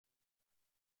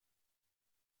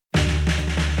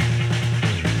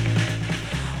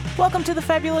Welcome to the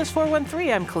Fabulous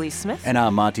 413. I'm Khalees Smith. And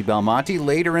I'm Monty Belmonte.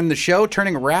 Later in the show,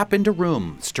 turning rap into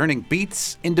rooms, turning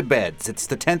beats into beds. It's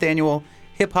the 10th annual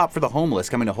Hip Hop for the Homeless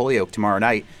coming to Holyoke tomorrow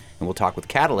night. And we'll talk with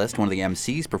Catalyst, one of the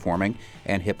MCs performing,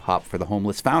 and Hip Hop for the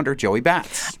Homeless founder, Joey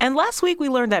Batts. And last week we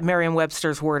learned that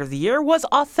Merriam-Webster's Word of the Year was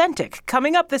authentic.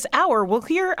 Coming up this hour, we'll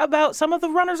hear about some of the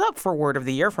runners-up for Word of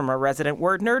the Year from our resident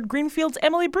word nerd, Greenfield's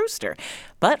Emily Brewster.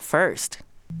 But first...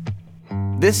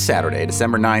 This Saturday,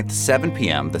 December 9th, 7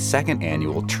 p.m., the second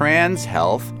annual Trans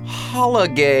Health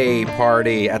Holiday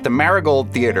Party at the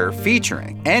Marigold Theater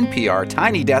featuring NPR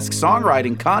Tiny Desk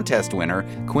Songwriting Contest winner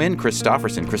Quinn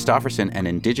Christopherson. Christopherson, an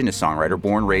indigenous songwriter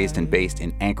born, raised, and based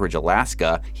in Anchorage,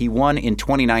 Alaska. He won in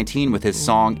 2019 with his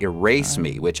song Erase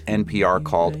Me, which NPR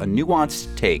called a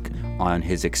nuanced take on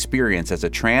his experience as a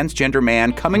transgender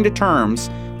man coming to terms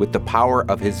with the power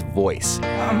of his voice.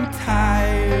 I'm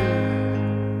tired.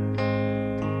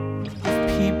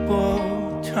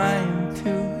 People trying to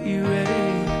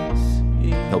erase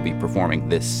me. He'll be performing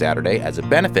this Saturday as a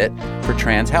benefit for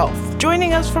Trans Health.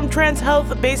 Joining us from Trans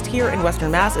Health, based here in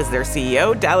Western Mass, is their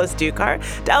CEO, Dallas Ducar.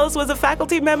 Dallas was a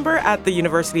faculty member at the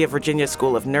University of Virginia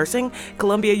School of Nursing,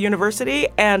 Columbia University,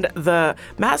 and the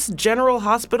Mass General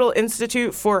Hospital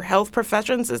Institute for Health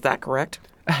Professions. Is that correct?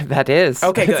 That is.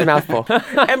 Okay, good. It's a mouthful.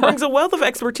 And brings a wealth of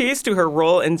expertise to her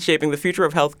role in shaping the future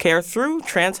of healthcare through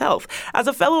Trans Health. As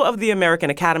a fellow of the American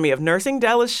Academy of Nursing,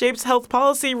 Dallas shapes health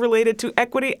policy related to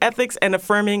equity, ethics, and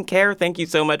affirming care. Thank you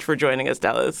so much for joining us,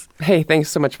 Dallas. Hey, thanks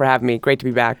so much for having me. Great to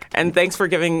be back. And thanks for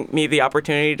giving me the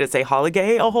opportunity to say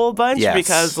holiday a whole bunch, Yes.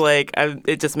 because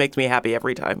it just makes me happy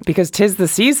every time. Because 'tis the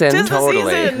season. Tis the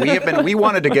Totally. season. We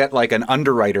wanted to get like an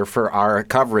underwriter for our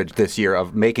coverage this year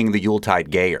of making the Yuletide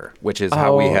gayer, which is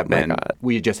how we have my been. God.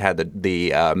 We just had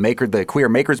the queer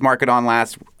makers market on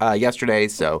yesterday,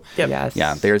 so Yep. Yes.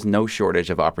 yeah, there's no shortage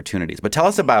of opportunities. But tell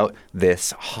us about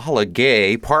this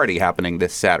holiday party happening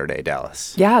this Saturday,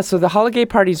 Dallas. Yeah, so the holiday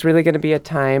party is really going to be a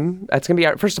time. It's going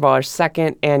to be, first of all, our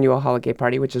second annual holiday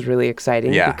party, which is really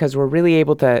exciting because we're really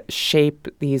able to shape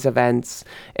these events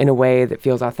in a way that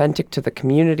feels authentic to the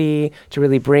community, to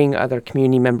really bring other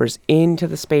community members into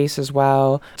the space as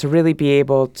well, to really be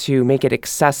able to make it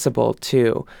accessible too.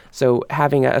 So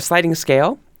having a sliding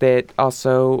scale that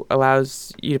also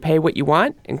allows you to pay what you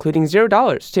want, including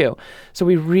 $0 too. So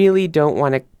we really don't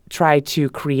want to try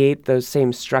to create those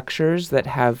same structures that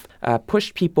have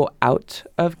pushed people out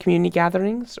of community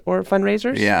gatherings or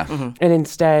fundraisers. Yeah. Mm-hmm. And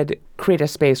instead create a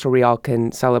space where we all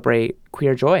can celebrate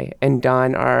queer joy and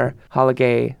don our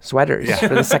holiday sweaters for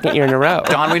the second year in a row.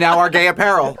 Don we now our gay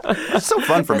apparel. It's so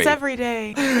fun for me. It's every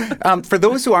day. For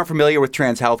those who aren't familiar with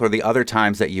Trans Health or the other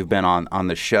times that you've been on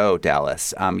the show,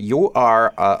 Dallas, you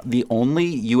are the only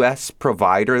U.S.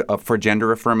 provider for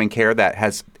gender-affirming care that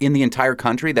has, in the entire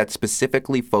country, that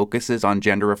specifically focuses on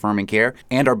gender-affirming care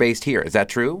and are based here. Is that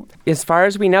true? As far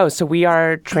as we know, so we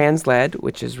are trans-led,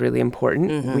 which is really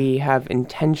important. Mm-hmm. We have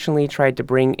intentionally tried to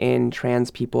bring in trans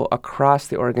people across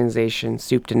the organization,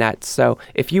 soup to nuts. So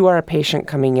if you are a patient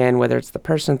coming in, whether it's the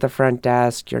person at the front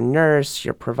desk, your nurse,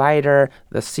 your provider,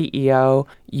 the CEO,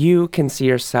 you can see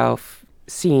yourself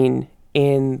seen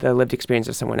in the lived experience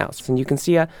of someone else. And you can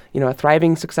see a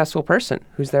thriving, successful person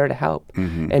who's there to help.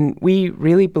 Mm-hmm. And we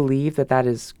really believe that that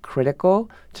is critical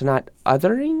to not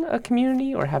othering a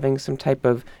community or having some type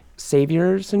of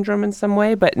savior syndrome in some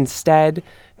way, but instead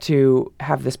to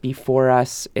have this be for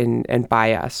us and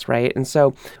by us, right? And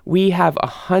so we have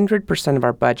 100% of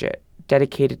our budget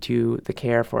dedicated to the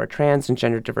care for trans and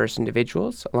gender diverse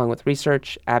individuals, along with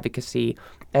research, advocacy,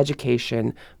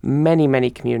 education, many, many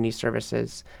community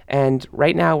services. And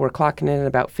right now we're clocking in at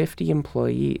about 50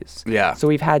 employees. Yeah. So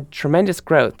we've had tremendous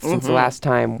growth since the last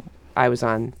time I was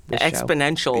on this show.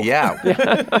 Exponential. Yeah.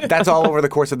 That's all over the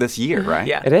course of this year, right?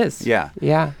 Yeah. It is. Yeah.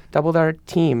 Yeah. Doubled our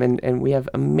team. And we have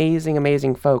amazing,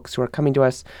 amazing folks who are coming to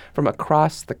us from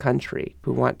across the country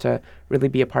who want to really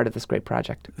be a part of this great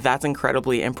project. That's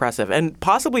incredibly impressive and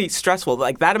possibly stressful.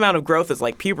 Like, that amount of growth is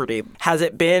like puberty. Has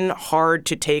it been hard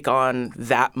to take on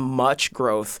that much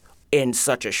growth in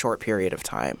such a short period of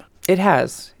time? It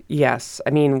has. Yes.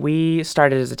 I mean, we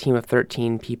started as a team of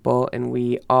 13 people, and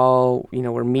we all,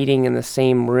 were meeting in the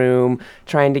same room,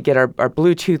 trying to get our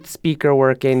Bluetooth speaker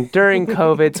working during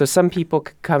COVID, so some people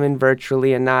could come in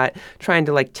virtually and not trying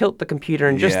to tilt the computer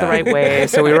in just the right way.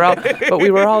 So we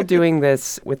were all doing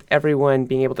this with everyone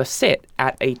being able to sit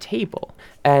at a table.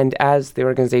 And as the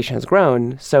organization has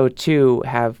grown, so too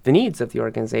have the needs of the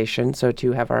organization, so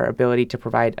too have our ability to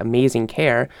provide amazing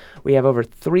care. We have over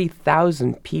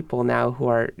 3,000 people now who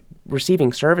are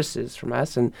receiving services from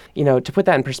us. And, to put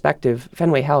that in perspective,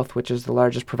 Fenway Health, which is the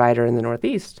largest provider in the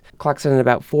Northeast, clocks in at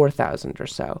about 4,000 or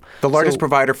so. The largest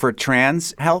provider for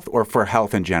trans health or for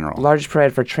health in general? Largest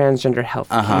provider for transgender health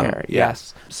care,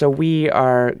 yes. So we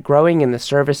are growing in the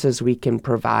services we can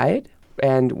provide,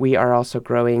 and we are also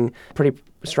growing pretty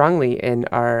strongly in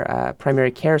our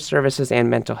primary care services and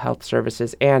mental health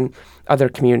services and other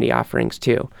community offerings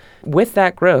too. With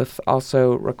that growth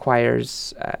also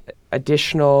requires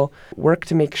additional work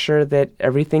to make sure that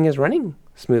everything is running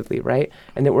smoothly, right?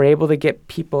 And that we're able to get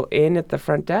people in at the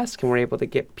front desk, and we're able to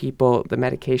get people the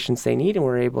medications they need, and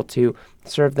we're able to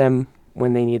serve them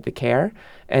when they need the care.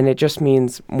 And it just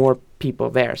means more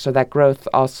people there. So that growth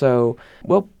also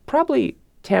will probably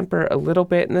tamper a little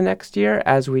bit in the next year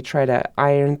as we try to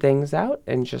iron things out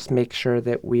and just make sure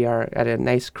that we are at a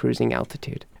nice cruising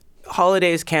altitude.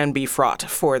 Holidays can be fraught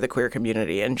for the queer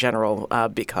community in general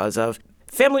because of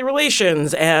family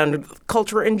relations and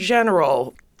culture in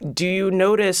general. Do you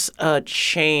notice a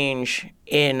change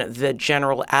in the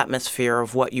general atmosphere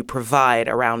of what you provide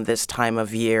around this time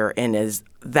of year, and is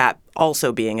that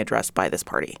also being addressed by this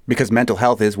party? Because mental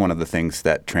health is one of the things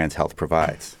that trans health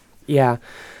provides. Yeah.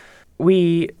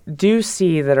 We do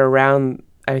see that around,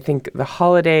 I think, the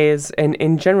holidays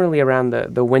and generally around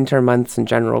the winter months in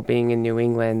general, being in New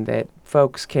England, that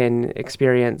folks can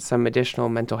experience some additional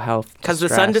mental health because the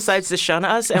sun decides to shun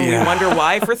us and we wonder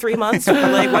why for 3 months.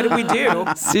 We're like, what did we do?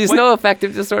 Seasonal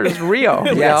affective disorder is real.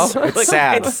 Yes, it's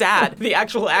sad. It's sad. The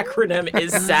actual acronym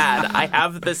is SAD. I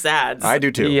have the SADs. I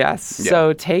do too. Yes. Yeah.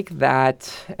 So take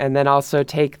that, and then also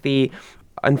take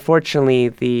unfortunately,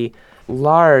 the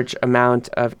large amount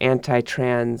of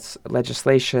anti-trans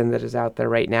legislation that is out there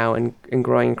right now and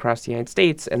growing across the United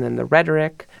States, and then the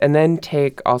rhetoric, and then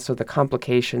take also the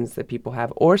complications that people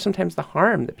have, or sometimes the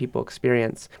harm that people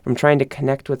experience from trying to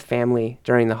connect with family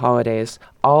during the holidays.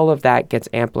 All of that gets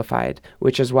amplified,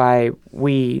 which is why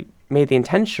we made the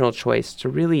intentional choice to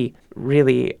really,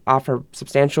 really offer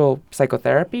substantial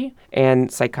psychotherapy and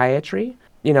psychiatry,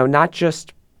 not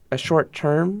just a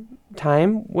short-term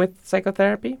time with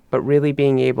psychotherapy, but really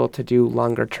being able to do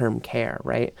longer-term care,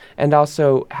 right? And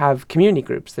also have community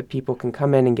groups that people can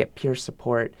come in and get peer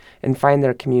support and find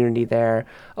their community there,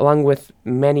 along with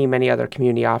many, many other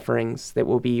community offerings that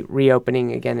will be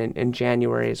reopening again in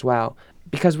January as well.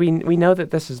 Because we know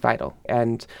that this is vital,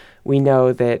 and we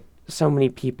know that so many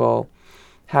people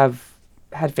have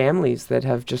had families that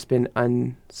have just been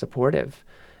unsupportive,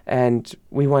 and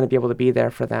we want to be able to be there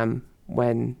for them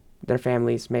when their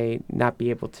families may not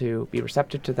be able to be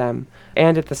receptive to them,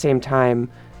 and at the same time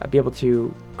be able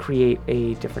to create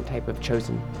a different type of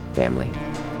chosen family.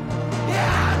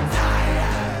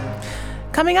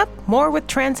 Coming up, more with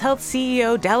Trans Health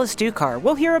CEO Dallas Ducar.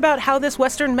 We'll hear about how this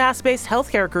Western Mass-based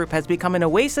healthcare group has become an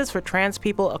oasis for trans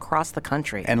people across the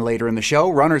country. And later in the show,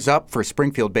 runners-up for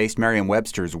Springfield-based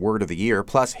Merriam-Webster's Word of the Year,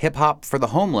 plus hip-hop for the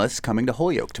homeless coming to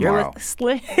Holyoke tomorrow. You're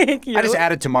slick. I just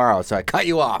added tomorrow, so I cut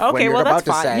you off. Okay, when you're well, about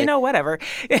that's to fine. say. Whatever.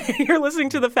 You're listening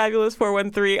to the Fabulous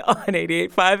 413 on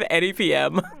 88.5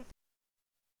 NEPM.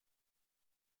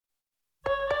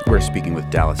 We're speaking with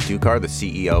Dallas Ducar, the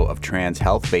CEO of Trans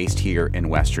Health, based here in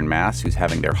Western Mass, who's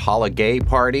having their holiday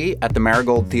party at the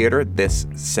Marigold Theater this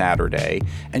Saturday.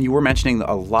 And you were mentioning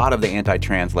a lot of the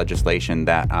anti-trans legislation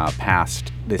that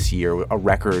passed this year, a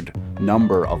record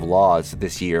number of laws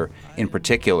this year in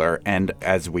particular. And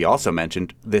as we also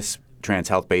mentioned, this Trans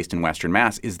Health based in Western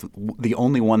Mass is the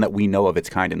only one that we know of its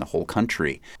kind in the whole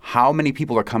country. How many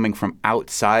people are coming from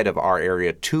outside of our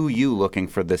area to you looking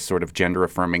for this sort of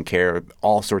gender-affirming care,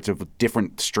 all sorts of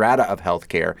different strata of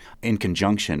healthcare in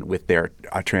conjunction with their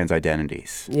trans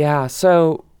identities? Yeah,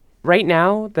 so right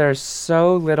now there's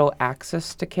so little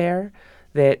access to care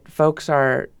that folks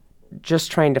are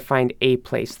just trying to find a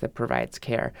place that provides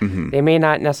care. Mm-hmm. They may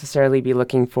not necessarily be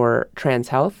looking for Trans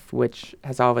Health, which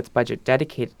has all of its budget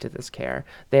dedicated to this care.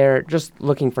 They're just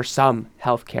looking for some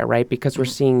health care, right? Because we're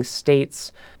seeing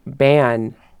states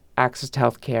ban access to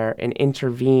health care and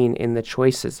intervene in the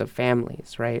choices of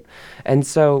families, right? And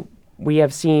so we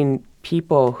have seen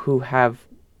people who have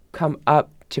come up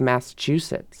to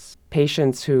Massachusetts,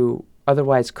 patients who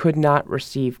otherwise could not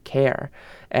receive care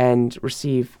and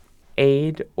receive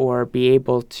aid or be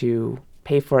able to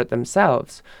pay for it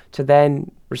themselves to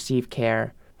then receive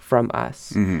care from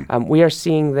us. Mm-hmm. We are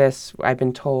seeing this, I've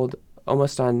been told,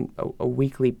 almost on a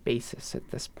weekly basis at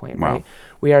this point, wow. Right?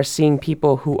 We are seeing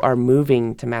people who are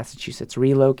moving to Massachusetts,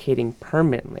 relocating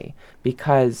permanently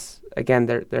because, again,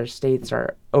 their states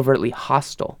are overtly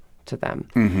hostile to them.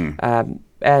 Mm-hmm.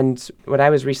 And what I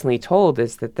was recently told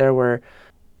is that there were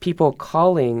people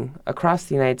calling across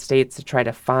the United States to try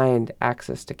to find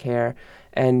access to care,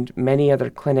 and many other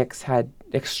clinics had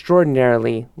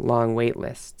extraordinarily long wait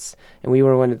lists, and we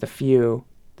were one of the few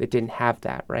that didn't have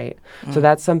that, right? So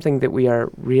that's something that we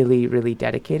are really, really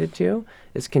dedicated to,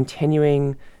 is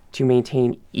continuing to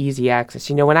maintain easy access.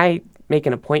 When I make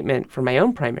an appointment for my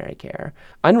own primary care,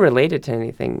 unrelated to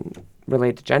anything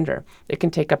related to gender, it can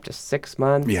take up to 6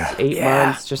 months, 8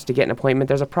 months just to get an appointment.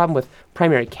 There's a problem with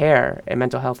primary care and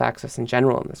mental health access in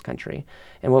general in this country.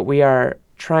 And what we are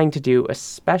trying to do,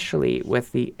 especially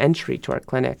with the entry to our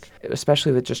clinic,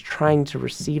 especially with just trying to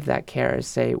receive that care, is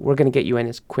say, we're going to get you in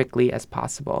as quickly as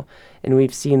possible. And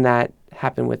we've seen that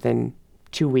happen within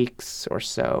 2 weeks or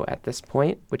so at this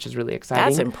point, which is really exciting.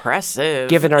 That's impressive.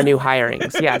 Given our new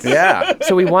hirings, yes. Yeah.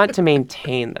 So we want to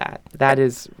maintain that. That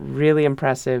is really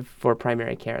impressive for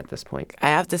primary care at this point. I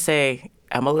have to say,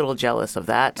 I'm a little jealous of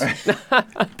that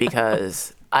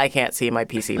because I can't see my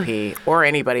PCP or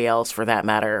anybody else for that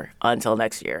matter until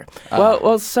next year.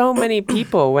 Well, so many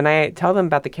people, when I tell them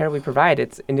about the care we provide,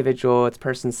 it's individual, it's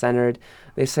person-centered.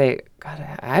 They say, God,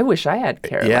 I wish I had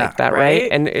care like that,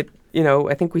 right? And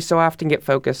I think we so often get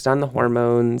focused on the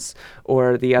hormones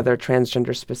or the other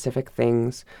transgender-specific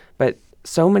things, but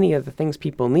so many of the things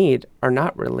people need are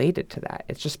not related to that.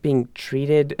 It's just being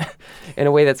treated in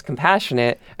a way that's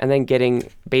compassionate and then getting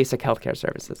basic healthcare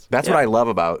services. That's what I love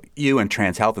about you and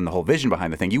trans health and the whole vision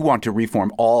behind the thing. You want to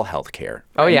reform all healthcare.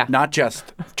 Oh, yeah. Not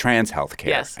just trans healthcare.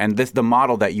 Yes. And the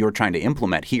model that you're trying to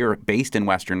implement here based in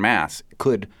Western Mass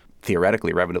could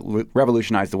theoretically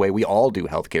revolutionize the way we all do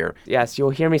healthcare. Yes,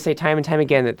 you'll hear me say time and time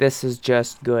again that this is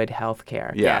just good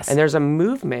healthcare. Yes. And there's a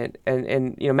movement,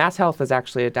 and Mass Health is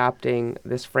actually adopting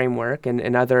this framework,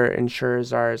 and other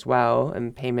insurers are as well,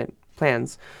 and payment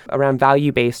plans around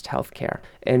value-based healthcare.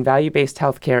 And value-based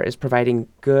healthcare is providing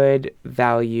good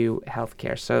value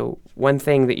healthcare. So one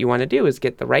thing that you want to do is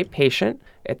get the right patient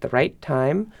at the right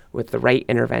time with the right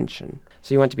intervention.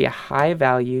 So you want to be a high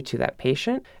value to that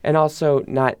patient and also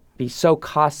not be so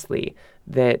costly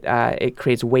that it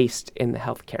creates waste in the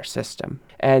healthcare system.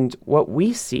 And what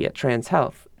we see at Trans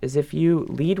Health is if you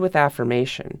lead with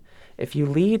affirmation, if you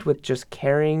lead with just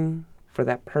caring for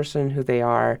that person who they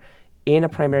are in a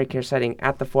primary care setting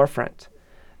at the forefront,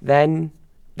 then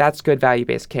that's good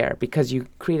value-based care because you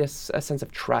create a sense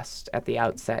of trust at the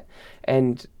outset.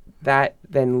 And that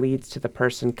then leads to the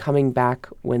person coming back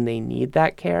when they need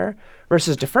that care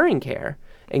versus deferring care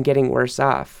and getting worse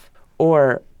off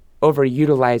or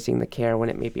overutilizing the care when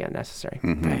it may be unnecessary.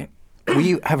 Mm-hmm. Right.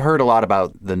 We have heard a lot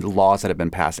about the laws that have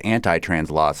been passed, anti-trans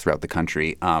laws throughout the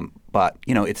country. But,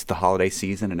 it's the holiday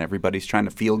season and everybody's trying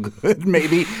to feel good,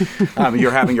 maybe.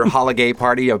 You're having your holiday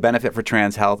party, a benefit for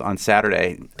trans health on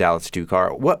Saturday, Dallas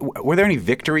Dukar. Were there any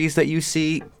victories that you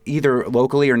see either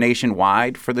locally or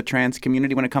nationwide for the trans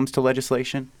community when it comes to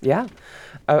legislation? Yeah.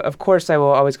 Of course, I will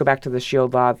always go back to the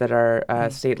SHIELD law that our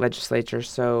state legislature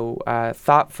so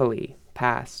thoughtfully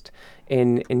passed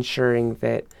in ensuring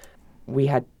that we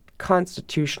had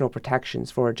constitutional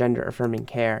protections for gender-affirming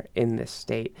care in this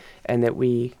state and that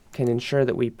we can ensure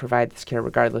that we provide this care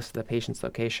regardless of the patient's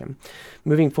location.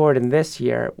 Moving forward in this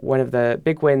year, one of the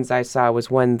big wins I saw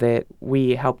was one that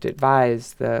we helped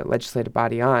advise the legislative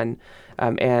body on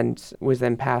and was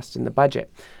then passed in the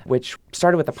budget, which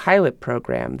started with a pilot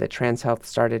program that Trans Health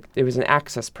started. It was an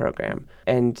access program,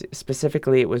 and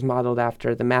specifically it was modeled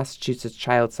after the Massachusetts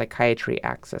Child Psychiatry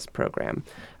Access Program.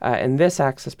 And this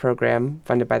access program,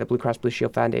 funded by the Blue Cross Blue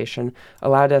Shield Foundation,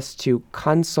 allowed us to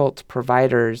consult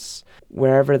providers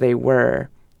wherever they were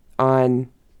on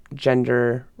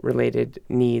gender-related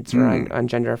needs or on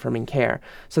gender-affirming care.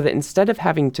 So that instead of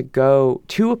having to go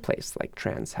to a place like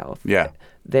Trans Health,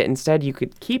 that instead you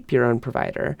could keep your own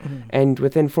provider, and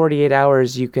within 48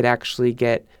 hours you could actually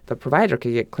the provider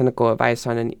could get clinical advice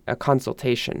on a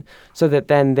consultation so that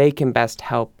then they can best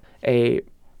help a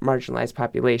marginalized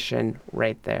population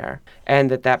right there,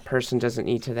 and that person doesn't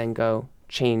need to then go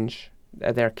change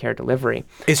their care delivery.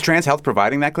 Is Trans Health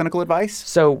providing that clinical advice?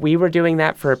 So we were doing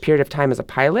that for a period of time as a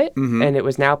pilot, and it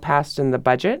was now passed in the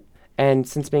budget. And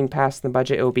since being passed in the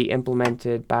budget, it will be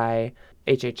implemented by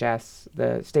HHS,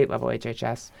 the state-level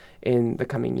HHS, in the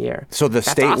coming year. So the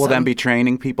state will then be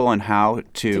training people on how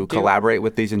to collaborate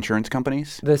with these insurance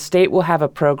companies? The state will have a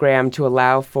program to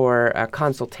allow for a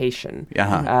consultation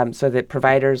so that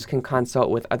providers can consult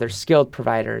with other skilled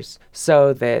providers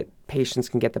so that patients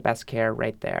can get the best care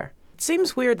right there. It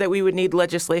seems weird that we would need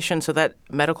legislation so that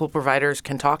medical providers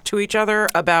can talk to each other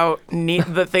about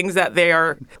the things that they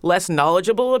are less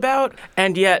knowledgeable about,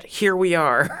 and yet here we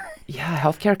are. Yeah,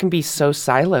 healthcare can be so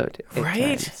siloed.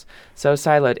 Right. So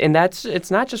siloed. And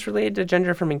it's not just related to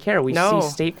gender affirming care. We see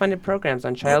state-funded programs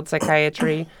on child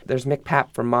psychiatry. There's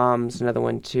MCPAP for moms, another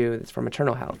one too that's for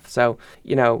maternal health. So,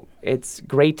 it's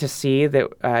great to see that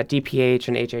DPH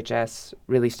and HHS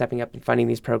really stepping up and funding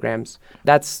these programs.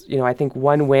 That's, I think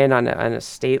one win on a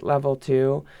state level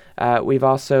too. We've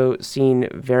also seen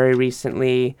very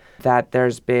recently that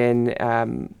there's been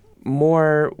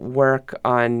more work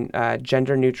on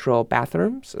gender-neutral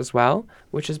bathrooms as well,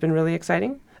 which has been really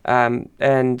exciting.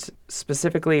 And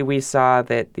specifically, we saw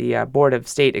that the Board of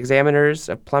State Examiners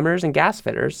of Plumbers and Gas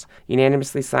Fitters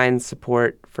unanimously signed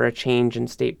support for a change in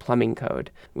state plumbing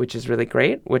code, which is really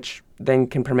great, which then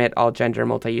can permit all gender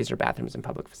multi-user bathrooms in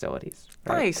public facilities.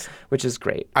 Right? Nice. Which is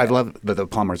great. I love that the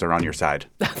plumbers are on your side.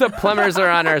 The plumbers are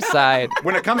on our side.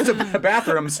 When it comes to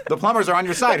bathrooms, the plumbers are on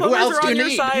your side. Who else do you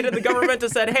need? The plumbers are on your side, and the government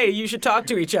has said, hey, you should talk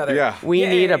to each other. Yeah. We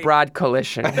need a broad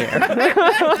coalition here.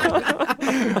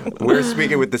 We're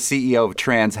speaking with the CEO of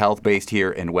Trans Health based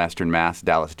here in Western Mass,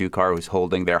 Dallas Dukar, who's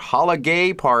holding their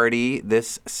holiday party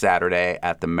this Saturday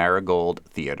at the Marigold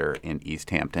Theater in East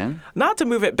Hampton. Not to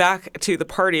move it back to the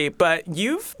party, but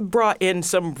you've brought in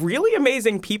some really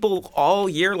amazing people all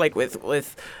year, like with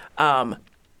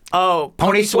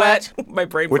Pony Sweat, my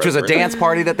brain which was a froze. dance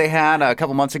party that they had a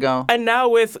couple months ago. And now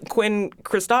with Quinn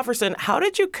Christopherson, how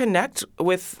did you connect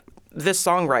with this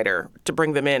songwriter to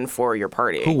bring them in for your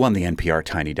party? Who won the NPR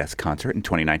Tiny Desk concert in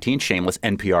 2019? Shameless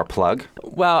NPR plug.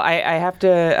 Well, I have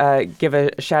to give a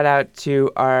shout out to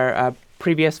our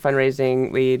previous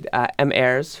fundraising lead, M.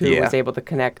 Ayers, who was able to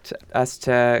connect us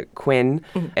to Quinn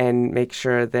and make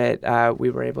sure that we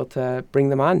were able to bring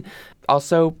them on.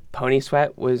 Also, Pony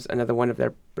Sweat was another one of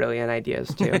their brilliant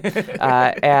ideas, too.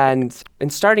 And in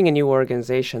starting a new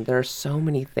organization, there are so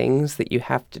many things that you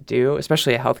have to do,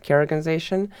 especially a healthcare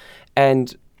organization.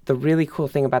 And the really cool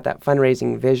thing about that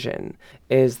fundraising vision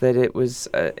is that it was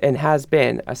and has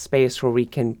been a space where we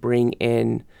can bring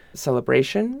in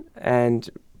celebration and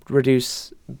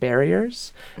reduce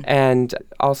barriers and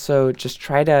also just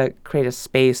try to create a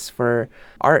space for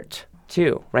art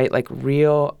too, right? Like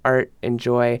real art and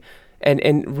joy and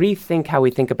rethink how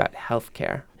we think about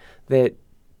healthcare, that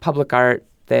public art,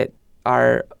 that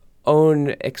our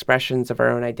own expressions of our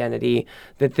own identity,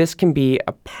 that this can be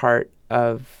a part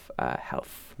of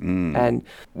health. And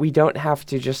we don't have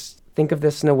to just think of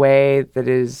this in a way that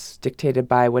is dictated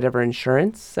by whatever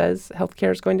insurance says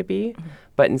healthcare is going to be,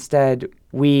 but instead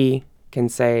we can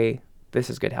say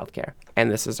this is good healthcare and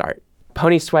this is art.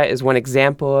 Pony Sweat is one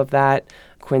example of that.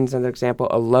 Quinn's another example.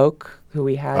 Alok, who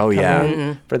we had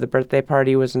for the birthday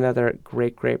party, was another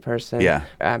great person. Yeah.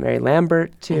 Mary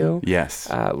Lambert, too. Yes.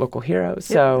 Local hero.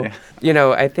 So,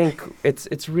 I think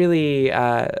it's really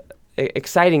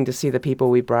exciting to see the people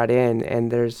we brought in,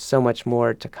 and there's so much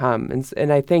more to come.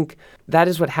 And I think that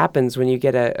is what happens when you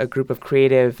get a group of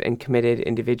creative and committed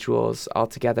individuals all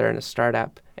together in a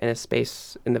startup in a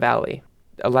space in the Valley.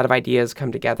 A lot of ideas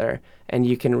come together, and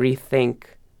you can rethink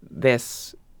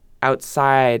this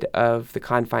outside of the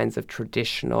confines of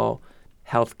traditional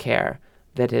healthcare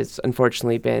that has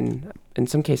unfortunately been, in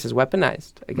some cases,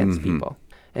 weaponized against people.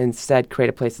 And instead, create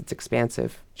a place that's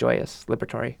expansive, joyous,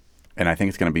 liberatory. And I think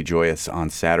it's going to be joyous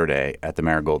on Saturday at the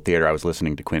Marigold Theater. I was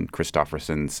listening to Quinn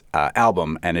Christopherson's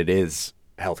album, and it is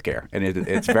healthcare. And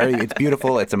it's it's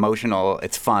beautiful, it's emotional,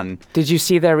 it's fun. Did you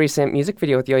see their recent music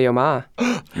video with Yo-Yo Ma?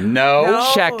 No.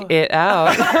 Check it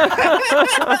out.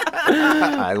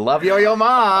 I love Yo-Yo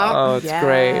Ma. Oh, it's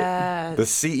great. The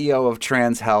CEO of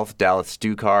Trans Health, Dallas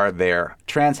Dukar, their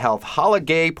Trans Health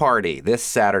holiday party this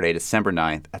Saturday, December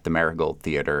 9th at the Marigold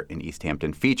Theater in East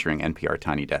Hampton, featuring NPR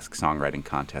Tiny Desk Songwriting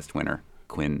Contest winner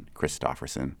Quinn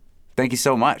Christopherson. Thank you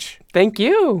so much. Thank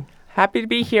you. Happy to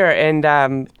be here. And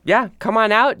come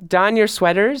on out, don your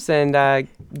sweaters, and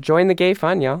join the gay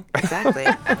fun, y'all. Exactly.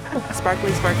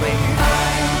 Sparkly.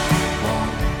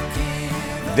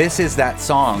 This is that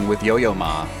song with Yo-Yo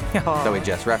Ma that we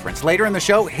just referenced. Later in the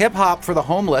show, Hip Hop for the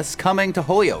Homeless coming to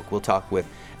Holyoke. We'll talk with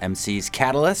MC's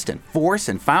Catalyst and Force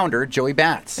and founder Joey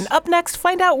Batts. And up next,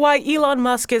 find out why Elon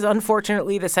Musk is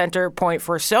unfortunately the center point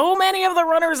for so many of the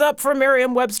runners-up for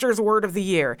Merriam-Webster's Word of the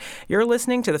Year. You're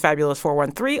listening to the Fabulous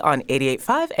 413 on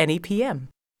 88.5 NEPM.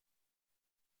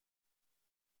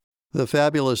 The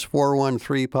Fabulous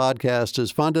 413 podcast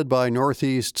is funded by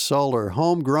Northeast Solar,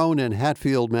 homegrown in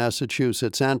Hatfield,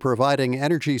 Massachusetts, and providing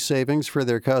energy savings for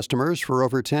their customers for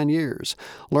over 10 years.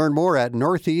 Learn more at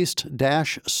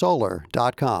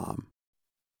northeast-solar.com.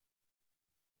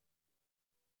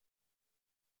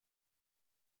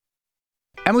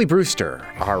 Emily Brewster,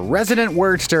 our resident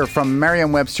wordster from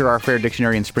Merriam-Webster, our Fair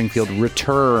Dictionary in Springfield,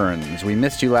 returns. We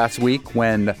missed you last week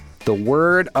when The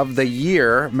word of the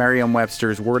year,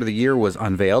 Merriam-Webster's word of the year was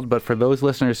unveiled. But for those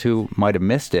listeners who might have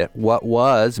missed it, what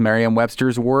was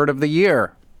Merriam-Webster's word of the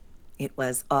year? It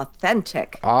was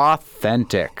authentic.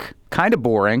 Authentic. Kind of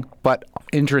boring, but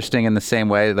interesting in the same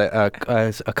way that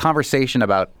a conversation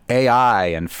about AI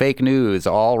and fake news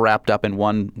all wrapped up in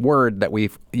one word that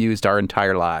we've used our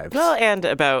entire lives. Well, and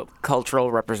about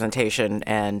cultural representation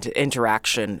and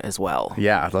interaction as well.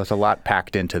 Yeah, there's a lot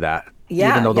packed into that.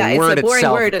 Yeah, even though the word it's a boring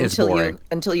itself word is boring.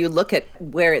 until you look at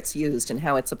where it's used and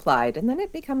how it's applied, and then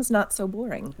it becomes not so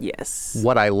boring. Yes.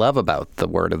 What I love about the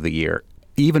word of the year,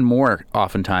 even more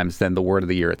oftentimes than the word of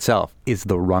the year itself, is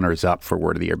the runners-up for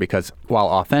word of the year. Because while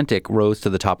authentic rose to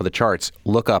the top of the charts,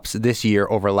 lookups this year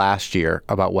over last year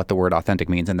about what the word authentic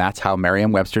means, and that's how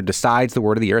Merriam-Webster decides the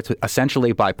word of the year. It's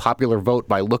essentially by popular vote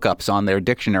by lookups on their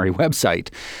dictionary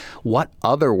website. What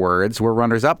other words were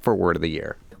runners-up for word of the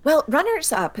year? Well,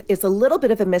 runners-up is a little bit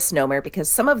of a misnomer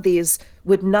because some of these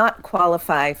would not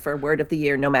qualify for word of the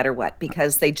year no matter what,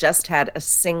 because they just had a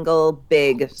single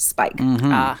big spike.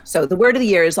 So the word of the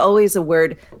year is always a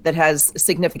word that has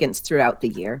significance throughout the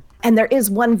year. And there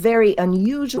is one very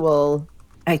unusual,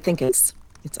 I think it's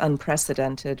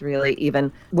unprecedented, really,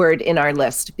 even word in our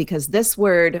list, because this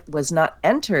word was not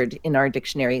entered in our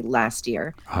dictionary last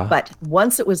year. But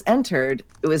once it was entered,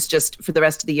 it was just, for the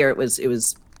rest of the year, it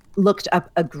was looked up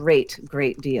a great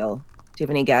deal. Do you have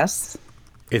any guess?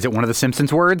 Is it one of the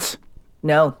Simpsons words?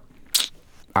 No.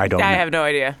 I don't know. I have no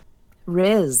idea.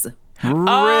 Riz.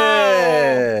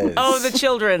 Riz. Oh, the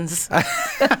children's.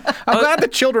 I'm glad the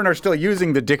children are still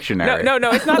using the dictionary. No,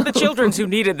 it's not the children's who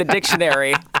needed the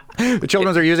dictionary. The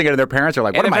children's are using it and their parents are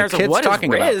like, what are my kids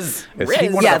talking about? Is he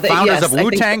one of the founders of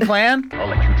Wu-Tang Clan? I'll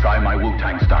let you try my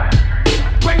Wu-Tang style.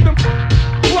 Bring them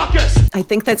ruckus! I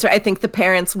think that's right. I think the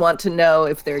parents want to know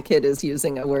if their kid is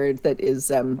using a word that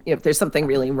is, if there's something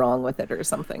really wrong with it or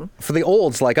something. For the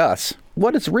olds like us,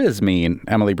 what does Riz mean,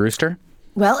 Emily Brewster?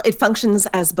 Well, it functions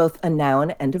as both a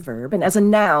noun and a verb. And as a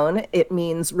noun, it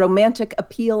means romantic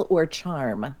appeal or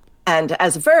charm. And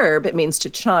as a verb, it means to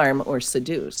charm or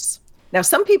seduce. Now,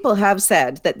 some people have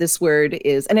said that this word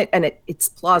is, it's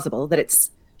plausible, that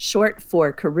it's short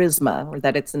for charisma, or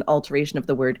that it's an alteration of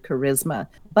the word charisma.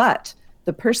 But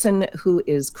the person who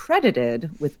is credited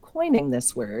with coining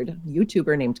this word, a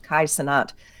YouTuber named Kai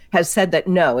Cenat, has said that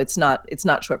no, it's not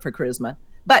short for charisma.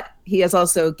 But he has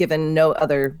also given no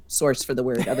other source for the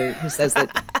word. He says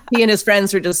that he and his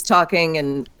friends were just talking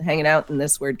and hanging out, and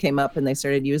this word came up, and they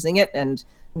started using it, and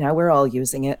now we're all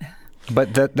using it.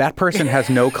 But that person has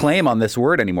no claim on this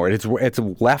word anymore. It's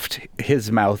left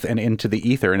his mouth and into the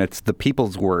ether, and it's the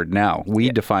people's word now. We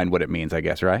define what it means, I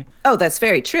guess, right? Oh, that's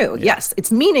very true. Yeah. Yes,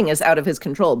 its meaning is out of his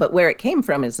control, but where it came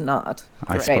from is not.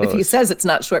 I suppose. If he says it's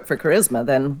not short for charisma,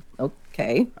 then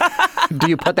okay. Do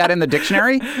you put that in the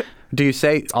dictionary? Do you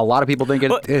say a lot of people think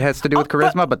it has to do with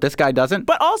charisma, but this guy doesn't?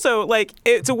 But also,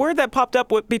 it's a word that popped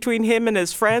up between him and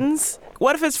his friends.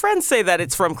 What if his friends say that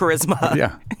it's from charisma?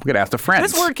 Yeah, we could ask the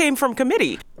friends. This word came from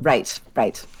committee. Right.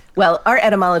 Well, our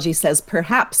etymology says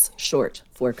perhaps short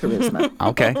for charisma.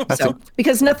 Okay.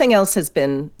 Because nothing else has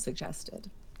been suggested.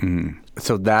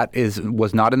 So that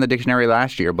was not in the dictionary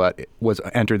last year, but it was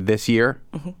entered this year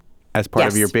as part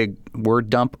of your big word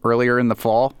dump earlier in the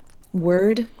fall?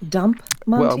 Word dump,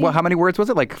 Monty? Well, how many words was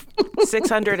it?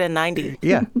 690.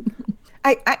 Yeah.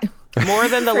 More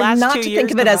than the last 2 years not to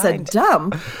think of it as a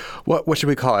dump. What should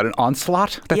we call it? An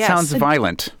onslaught? That sounds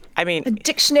violent. I mean, a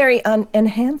dictionary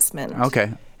enhancement.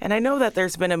 Okay. And I know that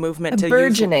there's been a movement to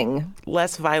burgeoning. use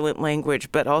less violent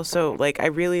language, but also, I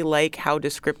really like how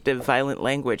descriptive violent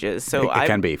language is. So it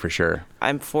can be, for sure.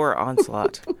 I'm for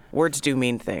onslaught. Words do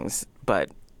mean things, but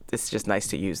it's just nice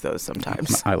to use those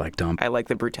sometimes. I like dump. I like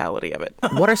the brutality of it.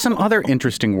 What are some other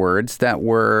interesting words that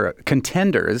were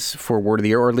contenders for Word of the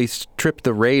Year, or at least tripped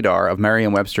the radar of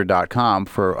Merriam-Webster.com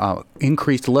for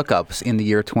increased lookups in the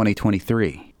year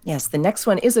 2023? Yes, the next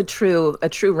one is a true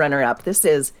runner-up. This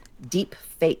is deep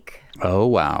fake. Oh,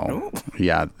 wow. Ooh.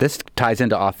 Yeah, this ties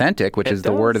into authentic, which is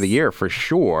the word of the year for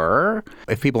sure.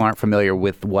 If people aren't familiar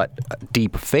with what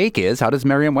deep fake is, how does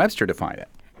Merriam-Webster define it?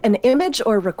 An image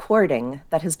or recording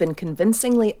that has been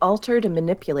convincingly altered and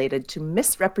manipulated to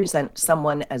misrepresent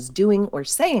someone as doing or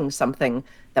saying something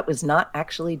that was not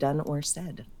actually done or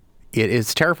said. It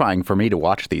is terrifying for me to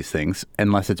watch these things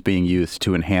unless it's being used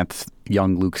to enhance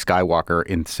young Luke Skywalker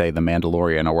in, say, The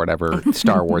Mandalorian or whatever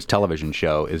Star Wars television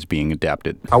show is being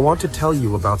adapted. I want to tell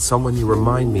you about someone you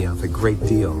remind me of a great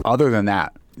deal. Other than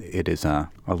that, it is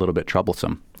a little bit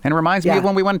troublesome. And it reminds me of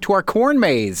when we went to our corn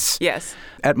maze. Yes.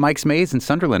 At Mike's Maze in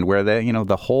Sunderland, where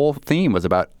the whole theme was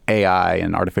about AI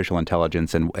and artificial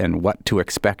intelligence and what to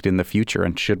expect in the future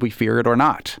and should we fear it or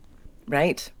not.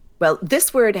 Right. Well,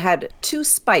 this word had 2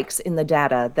 spikes in the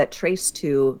data that traced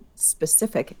to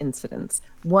specific incidents.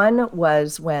 One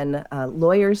was when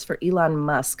lawyers for Elon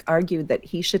Musk argued that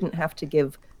he shouldn't have to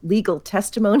give legal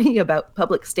testimony about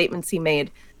public statements he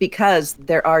made because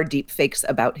there are deep fakes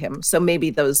about him. So maybe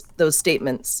those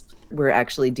statements were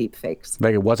actually deep fakes.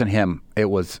 Like it wasn't him. It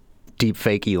was deep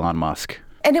fake Elon Musk.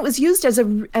 And it was used as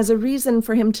a reason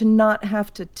for him to not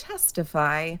have to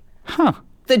testify. Huh.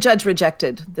 The judge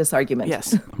rejected this argument.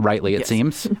 Yes. Rightly, it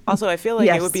seems. Also, I feel like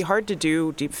Yes. it would be hard to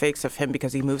do deep fakes of him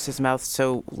because he moves his mouth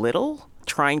so little,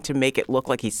 trying to make it look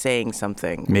like he's saying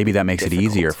something. Maybe that makes difficult. it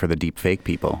easier for the deep fake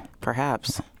people.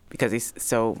 Perhaps, because he's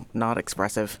so not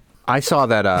expressive. I saw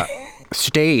that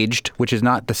Staged, which is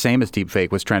not the same as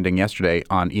deepfake, was trending yesterday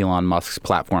on Elon Musk's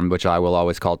platform, which I will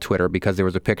always call Twitter, because there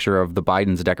was a picture of the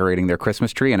Bidens decorating their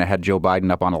Christmas tree, and it had Joe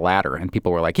Biden up on a ladder. And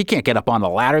people were like, he can't get up on the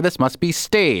ladder. This must be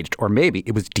staged. Or maybe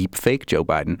it was deepfake Joe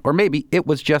Biden. Or maybe it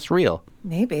was just real.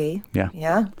 Maybe. Yeah.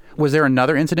 Yeah. Was there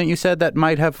another incident you said that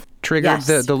might have triggered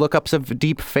Yes. the lookups of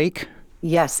deepfake?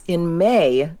 Yes. In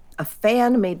May, a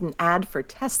fan made an ad for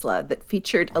Tesla that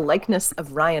featured a likeness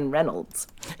of Ryan Reynolds.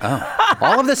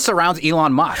 All of this surrounds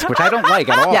Elon Musk, which I don't like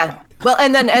at all. Yeah. Well,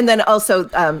 and then also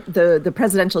the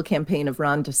presidential campaign of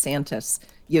Ron DeSantis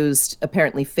used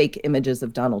apparently fake images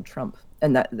of Donald Trump,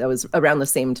 and that was around the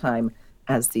same time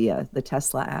as the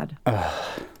Tesla ad.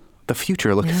 The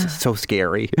future looks so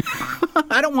scary.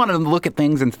 I don't want to look at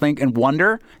things and think and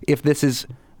wonder if this is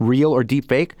real or deep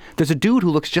fake. There's a dude who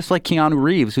looks just like Keanu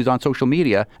Reeves who's on social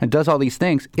media and does all these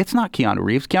things. It's not Keanu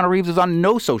Reeves. Keanu Reeves is on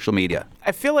no social media.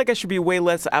 I feel like I should be way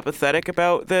less apathetic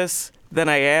about this than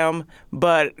I am,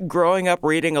 but growing up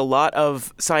reading a lot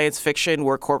of science fiction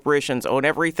where corporations own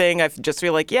everything, I just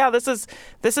feel like, yeah, this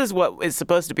is what is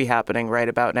supposed to be happening right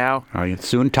about now.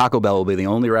 Soon Taco Bell will be the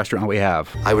only restaurant we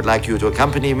have. I would like you to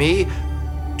accompany me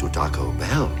to Taco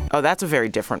Bell. Oh, that's a very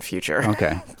different future.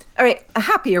 Okay. All right, a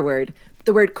happier word.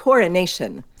 The word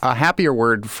coronation. A happier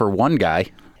word for one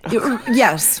guy.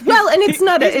 Yes. Well, and it's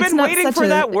not. He's it's been not waiting such for a,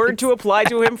 that word to apply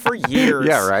to him for years.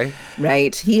 Yeah, right?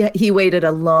 Right. He waited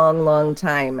a long, long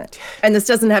time, and this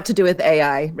doesn't have to do with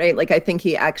AI, right? Like I think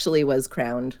he actually was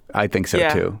crowned. I think so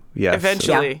Yeah, too. Yes.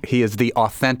 eventually. Yeah. He is the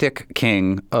authentic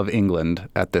king of England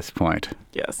at this point.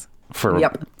 Yes. For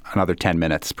Yep. another 10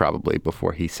 minutes probably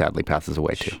before he sadly passes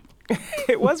away too.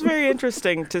 It was very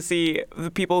interesting to see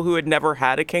the people who had never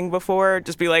had a king before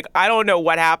just be like, I don't know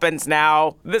what happens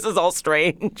now. This is all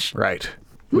strange. Right.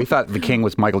 We thought the king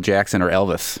was Michael Jackson or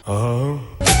Elvis.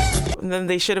 And then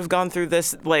they should have gone through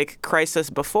this crisis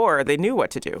before. They knew what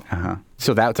to do.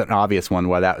 So that's an obvious one.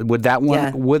 Would that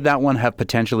one have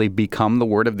potentially become the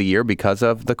word of the year because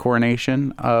of the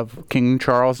coronation of King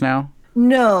Charles now?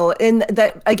 No, and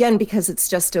that again because it's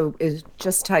just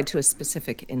tied to a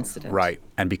specific incident. Right.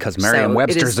 And because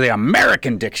Merriam-Webster's is the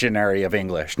American Dictionary of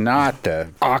English, not the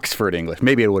Oxford English.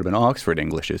 Maybe it would have been Oxford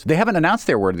Englishes. They haven't announced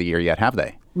their word of the year yet, have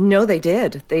they? No, they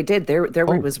did. They did. Their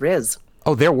word was Riz.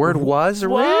 Oh, their word was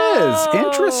Riz.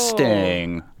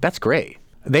 Interesting. That's great.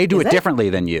 They do it differently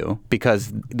than you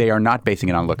because they are not basing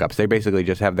it on lookups. They basically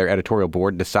just have their editorial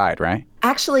board decide, right?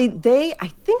 Actually,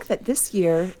 I think that this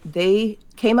year they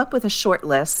came up with a short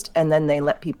list and then they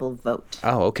let people vote.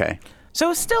 Oh, okay.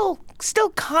 So still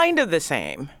kind of the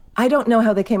same. I don't know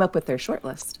how they came up with their short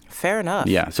list. Fair enough.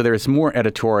 Yeah, so there's more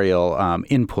editorial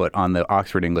input on the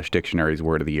Oxford English Dictionary's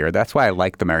word of the year. That's why I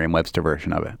like the Merriam-Webster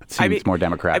version of it. It seems more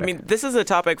democratic. I mean, this is a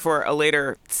topic for a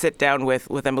later sit down with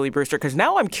Emily Brewster, because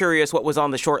now I'm curious what was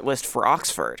on the short list for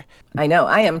Oxford. I know,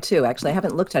 I am too. Actually, I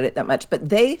haven't looked at it that much, but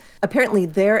apparently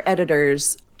their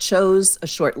editors chose a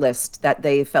short list that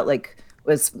they felt like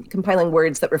was compiling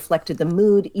words that reflected the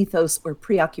mood, ethos, or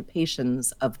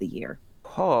preoccupations of the year.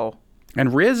 Oh.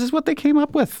 And Riz is what they came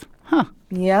up with. Huh.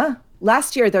 Yeah.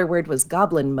 Last year, their word was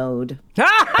goblin mode.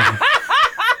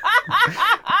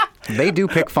 They do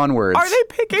pick fun words.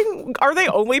 Are they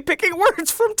only picking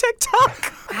words from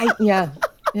TikTok?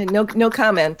 No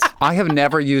comment. I have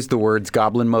never used the words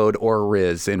goblin mode or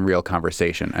Riz in real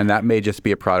conversation, and that may just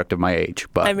be a product of my age.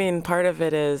 But I mean, part of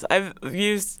it is I've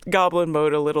used goblin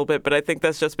mode a little bit, but I think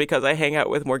that's just because I hang out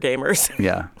with more gamers.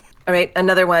 Yeah. All right,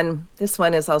 another one. This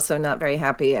one is also not very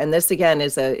happy, and this again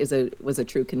was a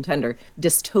true contender.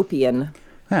 Dystopian.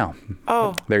 Well,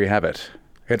 there you have it.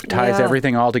 It ties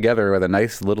everything all together with a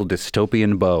nice little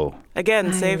dystopian bow.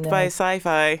 Again, saved by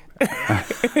sci-fi.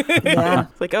 Yeah.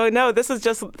 It's like, oh no, this is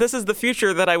the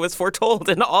future that I was foretold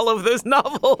in all of those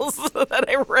novels that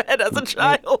I read as a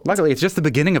child. Luckily, it's just the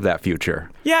beginning of that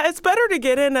future. Yeah, it's better to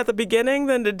get in at the beginning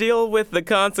than to deal with the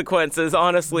consequences,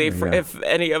 honestly, if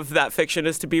any of that fiction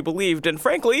is to be believed. And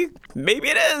frankly, maybe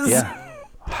it is. Yeah.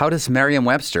 How does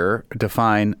Merriam-Webster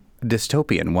define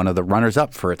dystopian, one of the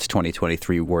runners-up for its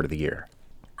 2023 Word of the Year?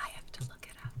 I have to look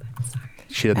it up. I'm sorry.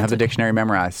 She doesn't have the dictionary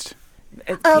memorized.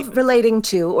 Of relating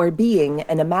to or being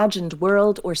an imagined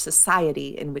world or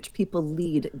society in which people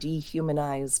lead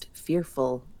dehumanized,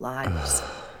 fearful lives.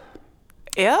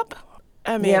 Yep.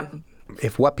 I mean, Yep.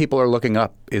 If what people are looking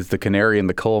up is the canary in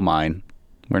the coal mine,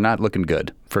 we're not looking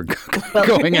good for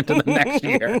going into the next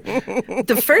year.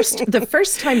 The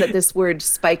first time that this word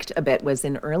spiked a bit was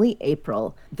in early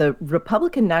April. The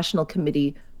Republican National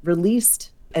Committee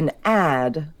released an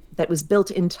ad that was built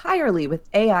entirely with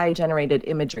AI-generated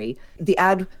imagery. The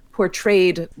ad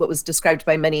portrayed what was described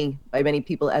by many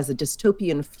people as a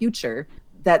dystopian future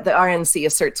that the RNC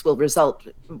asserts will result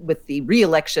with the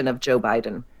re-election of Joe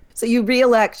Biden. So you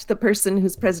re-elect the person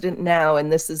who's president now,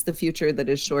 and this is the future that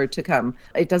is sure to come.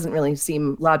 It doesn't really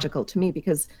seem logical to me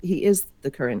because he is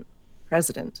the current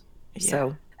president. Yeah.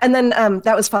 So, and then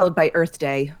that was followed by Earth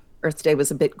Day. Earth Day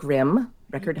was a bit grim.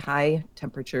 Record high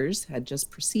temperatures had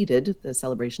just preceded the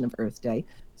celebration of Earth Day.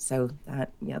 So that,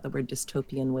 the word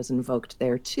dystopian was invoked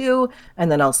there too.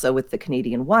 And then also with the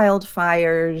Canadian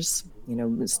wildfires,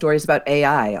 stories about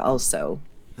AI also.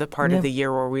 the part of the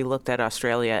year where we looked at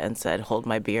Australia and said, hold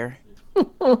my beer.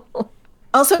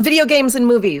 Also, video games and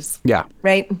movies. Yeah.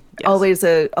 Right? Yes.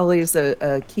 Always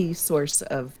a key source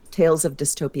of tales of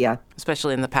dystopia.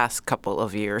 Especially in the past couple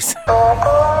of years.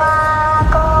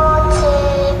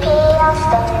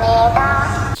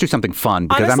 Let's do something fun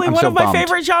because Honestly, I'm one so of my bummed.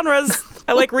 favorite genres.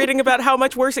 I like reading about how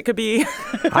much worse it could be.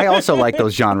 I also like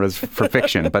those genres for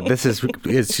fiction, but this is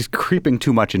just creeping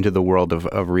too much into the world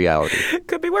of reality.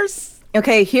 Could be worse.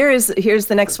 Okay, here's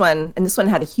the next one. And this one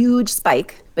had a huge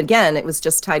spike. But again, it was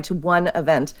just tied to one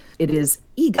event. It is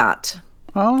EGOT.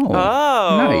 Oh,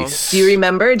 nice. Do you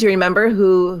remember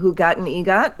who got an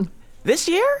EGOT? This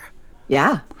year?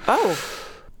 Yeah. Oh.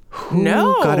 Who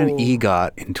No. got an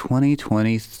EGOT in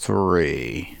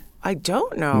 2023? I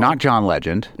don't know. Not John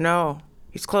Legend. No.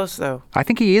 He's close, though. I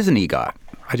think he is an EGOT.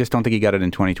 I just don't think he got it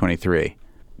in 2023.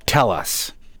 Tell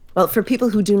us. Well, for people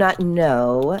who do not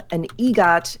know, an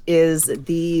EGOT is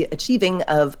the achieving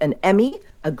of an Emmy,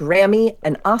 a Grammy,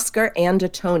 an Oscar, and a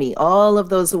Tony, all of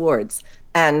those awards.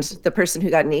 And the person who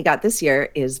got an EGOT this year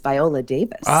is Viola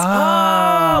Davis.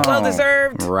 Oh, well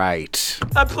deserved. Right.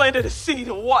 I planted a seed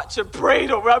and watched it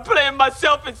braid over. I planted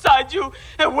myself inside you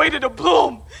and waited to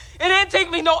bloom. It didn't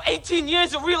take me no 18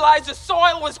 years to realize the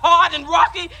soil was hard and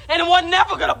rocky and it was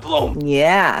never gonna bloom.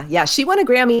 Yeah. She won a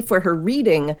Grammy for her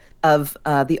reading of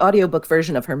the audiobook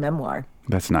version of her memoir.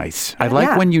 That's nice. I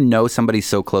like when you know somebody's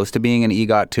so close to being an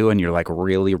EGOT too, and you're like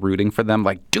really rooting for them.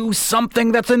 Like, do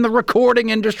something that's in the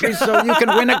recording industry so you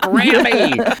can win a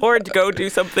Grammy. Or go do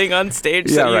something on stage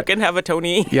so you can have a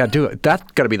Tony. Yeah, do it. That's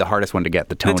got to be the hardest one to get,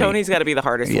 the Tony. The Tony's got to be the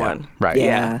hardest one. Right.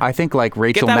 Yeah. I think like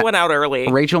Rachel... Get that one out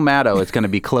early. Rachel Maddow is going to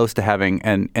be close to having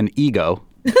an ego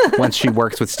once she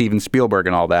works with Steven Spielberg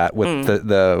and all that with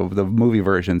the movie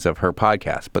versions of her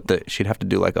podcast. But she'd have to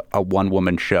do like a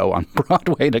one-woman show on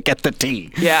Broadway to get the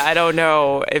tea. Yeah, I don't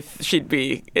know if she'd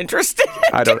be interested.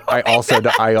 I also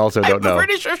don't know. I'm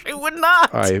pretty sure she would not.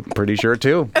 I'm pretty sure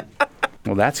too.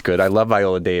 Well, that's good. I love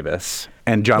Viola Davis.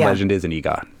 And John Legend is an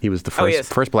EGOT. He was the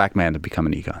first black man to become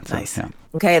an EGOT. So, Nice. Yeah.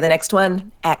 Okay, the next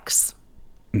one, X.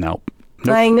 Nope.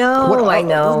 I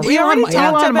know. We already talked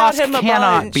Elon about Musk him a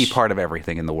cannot bunch. be part of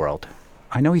everything in the world.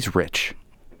 I know he's rich,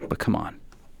 but come on.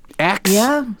 X?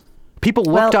 Yeah. People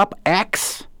looked up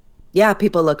X? Yeah,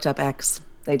 people looked up X.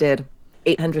 They did.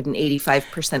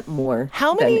 885% more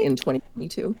than in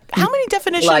 2022. How many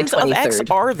definitions of X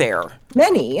are there?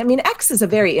 Many. I mean, X is a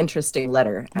very interesting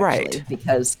letter, actually, Right.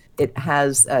 because it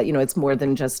has, it's more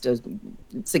than just it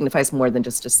signifies more than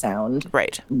just a sound.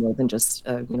 Right. More than just,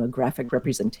 a graphic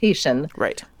representation.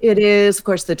 Right. It is, of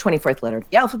course, the 24th letter of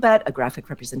the alphabet, a graphic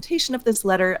representation of this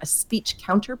letter, a speech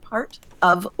counterpart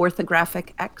of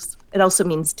orthographic X. It also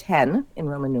means 10 in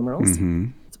Roman numerals.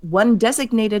 One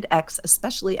designated X,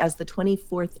 especially as the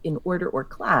 24th in order or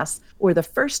class, or the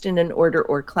first in an order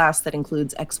or class that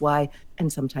includes X, Y,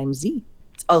 and sometimes Z.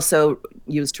 It's also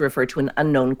used to refer to an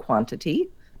unknown quantity,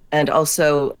 and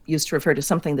also used to refer to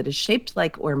something that is shaped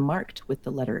like or marked with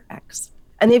the letter X.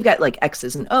 And they've got like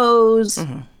X's and O's.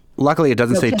 Luckily, it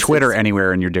doesn't say kisses. Twitter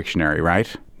anywhere in your dictionary,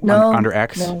 right? No. Under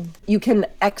X? No. You can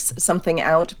X something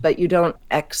out, but you don't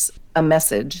X a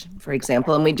message, for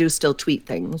example, and we do still tweet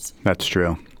things. That's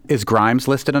true. Is Grimes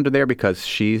listed under there because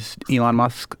she's Elon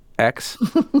Musk X?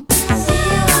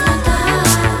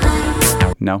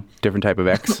 No? Different type of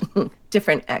X?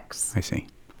 Different X. I see.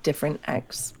 Different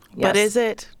X. But Yes. is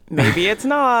it? Maybe it's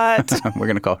not. We're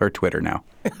going to call her Twitter now.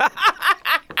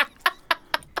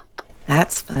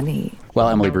 That's funny. Well,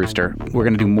 Emily Brewster, we're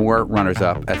going to do more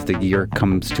runners-up as the year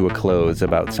comes to a close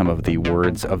about some of the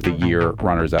words of the year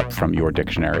runners-up from your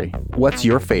dictionary. What's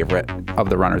your favorite of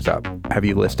the runners-up? Have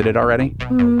you listed it already?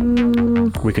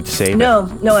 We could save it. No,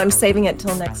 I'm saving it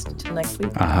till next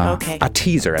week. Uh-huh. Okay. A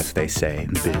teaser, as they say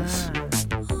in the biz.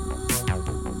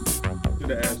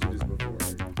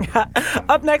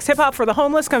 Up next, Hip Hop for the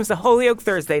Homeless comes to Holyoke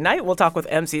Thursday night. We'll talk with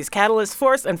MC's Catalyst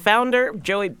Force and founder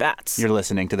Joey Batts. You're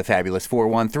listening to the Fabulous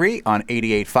 413 on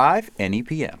 88.5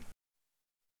 NEPM.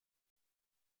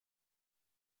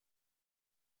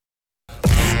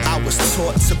 I was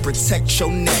taught to protect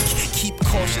your neck, keep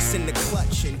cautious in the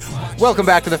clutch. Welcome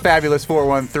back to the Fabulous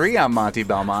 413. I'm Monty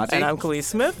Belmonte. And I'm Khalees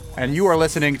Smith. And you are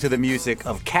listening to the music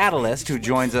of Catalyst, who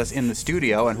joins us in the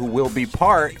studio and who will be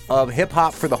part of Hip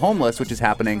Hop for the Homeless, which is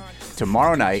happening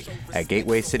tomorrow night at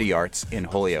Gateway City Arts in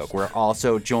Holyoke. We're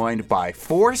also joined by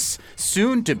Force,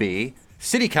 soon to be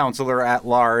City Councilor at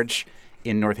Large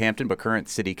in Northampton, but current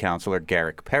City Councilor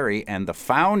Garrick Perry, and the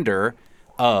founder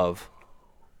of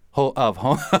Hip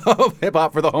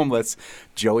Hop for the Homeless,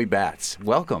 Joey Batts.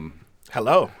 Welcome.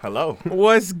 Hello.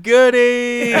 What's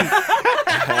goody?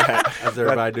 How's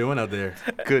everybody doing out there?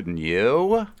 Good, and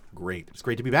you? Great. It's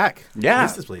great to be back. Yeah. I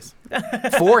miss this place.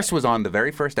 Force was on the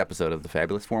very first episode of the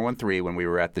Fabulous 413 when we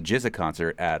were at the Jizza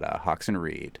concert at Hawks and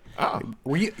Reed. Oh.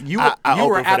 You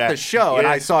were at the show, and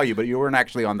I saw you, but you weren't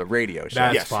actually on the radio show.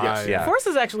 That's fine. Yes, yeah. Force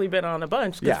has actually been on a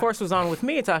bunch, because Yeah. Force was on with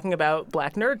me talking about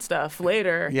Black nerd stuff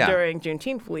later during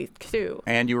Juneteenth week, too.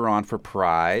 And you were on for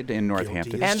Pride in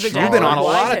Northampton. And the You've been on a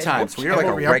lot of Jaguars. times, so you're like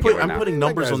a regular I'm now. putting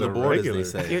numbers on the board, as they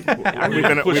say. We've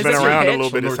been around a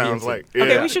little bit, it sounds like. Yeah.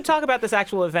 Okay, we should talk about this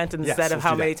actual event instead of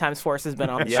how many times Force has been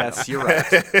on the show. Yes, you're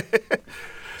right.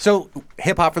 So,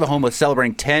 Hip Hop for the Homeless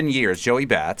celebrating 10 years. Joey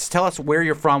Batts, tell us where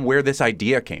you're from, where this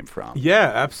idea came from.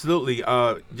 Yeah, absolutely.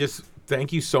 Just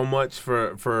thank you so much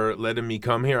for letting me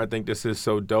come here. I think this is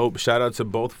so dope. Shout out to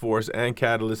both Force and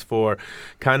Catalyst for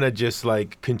kind of just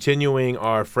like continuing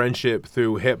our friendship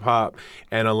through hip hop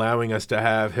and allowing us to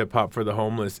have Hip Hop for the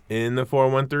Homeless in the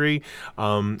 413.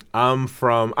 I'm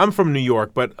from New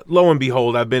York, but lo and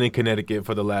behold, I've been in Connecticut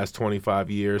for the last 25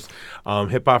 years.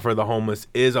 Hip Hop for the Homeless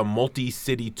is a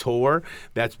multi-city tour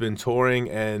that's been touring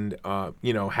and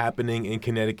happening in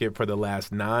Connecticut for the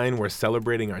last 9. We're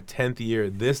celebrating our 10th year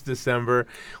this December.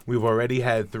 We've already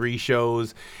had 3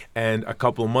 shows, and a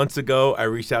couple of months ago, I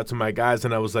reached out to my guys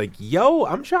and I was like, yo,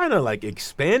 I'm trying to like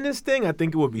expand this thing. I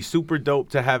think it would be super dope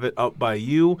to have it up by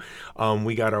you.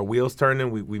 We got our wheels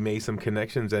turning. We made some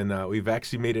connections, and we've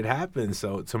actually made it happen.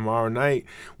 So tomorrow night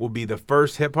will be the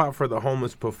first Hip Hop for the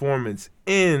Homeless performance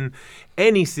in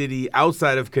any city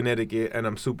outside of Connecticut, and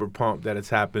I'm super pumped that it's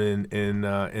happening in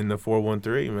the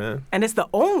 413, man. And it's the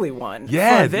only one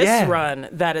for this run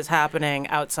that is happening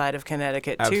outside of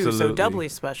Connecticut, too. Absolutely. So doubly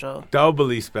special.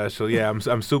 Doubly special, yeah.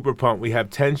 I'm super pumped. We have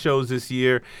 10 shows this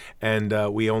year, and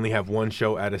we only have 1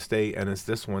 show out of state, and it's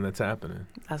this one that's happening.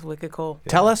 That's wicked cool.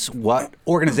 Tell us what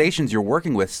organizations you're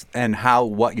working with and how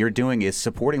what you're doing is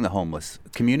supporting the homeless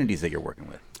communities that you're working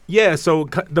with. Yeah, so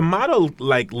the model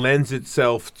like lends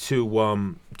itself to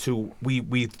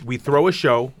we throw a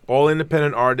show, all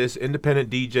independent artists, independent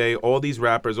DJ, all these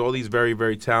rappers, all these very,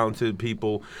 very talented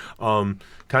people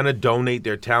kind of donate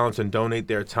their talents and donate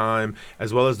their time,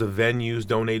 as well as the venues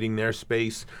donating their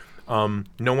space.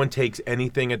 No one takes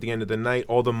anything at the end of the night.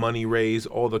 All the money raised,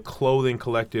 all the clothing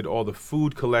collected, all the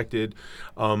food collected,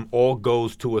 all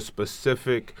goes to a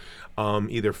specific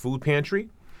either food pantry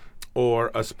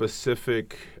or a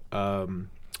specific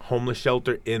homeless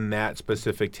shelter in that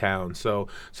specific town. So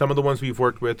some of the ones we've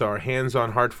worked with are Hands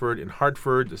on Hartford in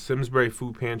Hartford, the Simsbury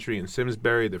Food Pantry in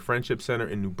Simsbury, the Friendship Center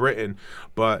in New Britain.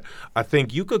 But I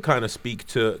think you could kind of speak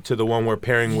to the one we're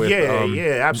pairing with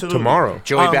absolutely. tomorrow.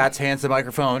 Joey Batts hands the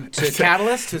microphone to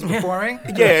Catalyst, who's performing.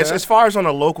 Yeah, as far as on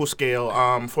a local scale,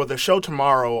 for the show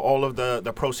tomorrow, all of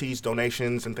the proceeds,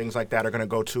 donations, and things like that are going to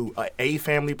go to a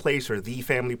family place or the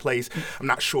family place. I'm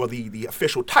not sure the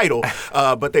official title,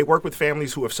 but they work with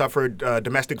families who have suffered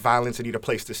domestic violence and need a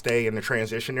place to stay in the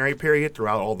transitionary period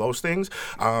throughout all those things.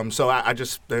 So I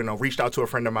just reached out to a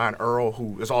friend of mine, Earl,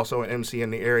 who is also an MC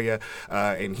in the area,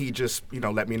 and he just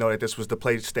let me know that this was the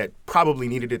place that probably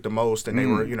needed it the most, and they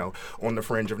were on the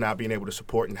fringe of not being able to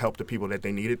support and help the people that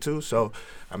they needed to. So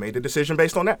I made the decision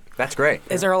based on that. That's great.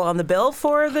 Is Earl on the bill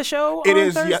for the show? It on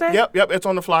is. Thursday? Yep. It's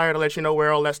on the flyer to let you know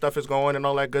where all that stuff is going and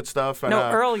all that good stuff. And, no,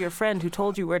 Earl, your friend who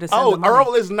told you where to send the money.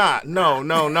 Earl is not. No.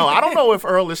 I don't know if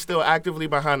Earl Earl is still actively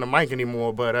behind the mic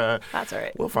anymore, but that's all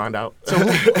right. We'll find out. So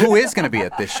who is going to be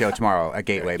at this show tomorrow at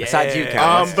Gateway besides you,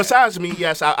 Catalyst? Besides me,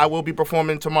 yes, I will be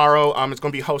performing tomorrow. It's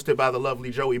going to be hosted by the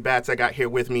lovely Joey Batts I got here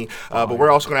with me. But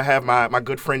we're also going to have my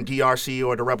good friend DRC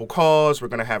or the Rebel Cause. We're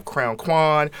going to have Crown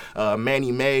Quan,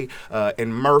 Manny May,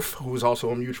 and Murph, who's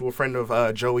also a mutual friend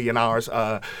of Joey and ours.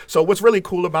 So what's really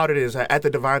cool about it is at the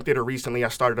Divine Theater recently, I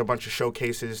started a bunch of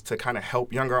showcases to kind of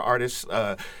help younger artists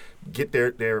get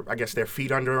their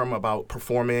feet under them about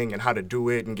performing and how to do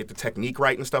it and get the technique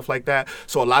right and stuff like that.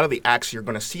 So a lot of the acts you're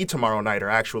going to see tomorrow night are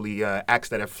actually acts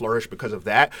that have flourished because of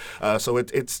that. So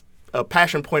it's a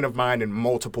passion point of mine in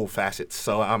multiple facets.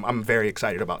 So I'm very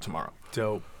excited about tomorrow.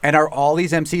 Dope. And are all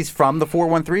these MCs from the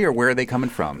 413, or where are they coming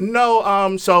from?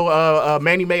 No, so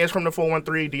Manny May is from the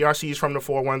 413, DRC is from the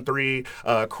 413,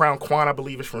 Crown Quan, I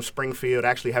believe, is from Springfield.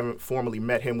 Actually haven't formally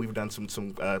met him. We've done some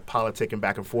politicking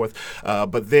back and forth.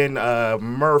 But then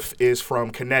Murph is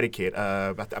from Connecticut,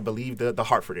 I believe the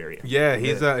Hartford area. Yeah,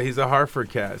 he's a Hartford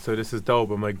cat, so this is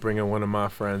dope. I'm like bringing one of my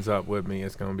friends up with me.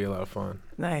 It's going to be a lot of fun.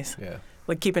 Nice. Yeah.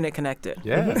 Like keeping it connected.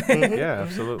 Yeah, yeah,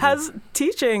 absolutely. Has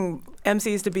teaching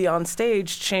MCs to be on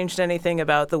stage changed anything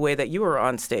about the way that you were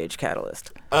on stage,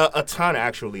 Catalyst? A ton,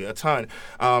 actually, a ton.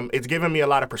 It's given me a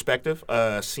lot of perspective,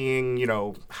 seeing,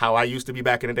 how I used to be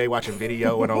back in the day watching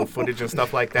video and old footage and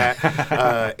stuff like that.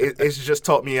 It's just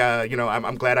taught me,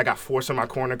 I'm glad I got Force in my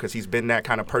corner because he's been that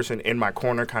kind of person in my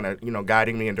corner, kind of,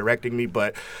 guiding me and directing me.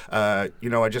 But,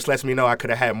 it just lets me know I could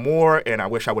have had more and I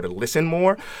wish I would have listened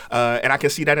more. And I can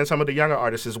see that in some of the younger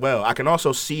artists as well. I can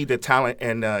also see the talent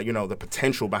and, the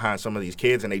potential behind some of these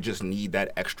kids, and they just need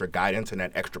that extra guidance and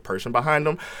that extra person behind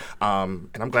them. And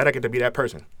I'm glad I get to be that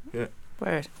person. Yeah.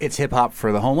 Word. It's Hip Hop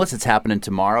for the Homeless. It's happening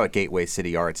tomorrow at Gateway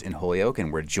City Arts in Holyoke,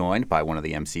 and we're joined by one of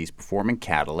the MCs performing,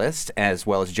 Catalyst, as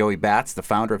well as Joey Batts, the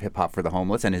founder of Hip Hop for the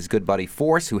Homeless, and his good buddy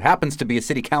Force, who happens to be a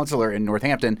city councilor in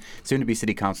Northampton, soon to be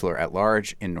city councilor at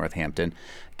large in Northampton,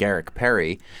 Garrick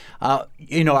Perry. I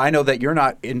know that you're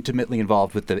not intimately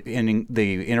involved with the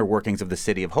inner workings of the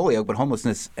city of Holyoke, but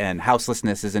homelessness and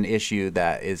houselessness is an issue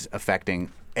that is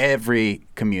affecting every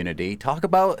community. Talk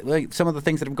about some of the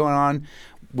things that have gone on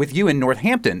with you in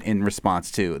Northampton in response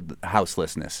to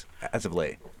houselessness as of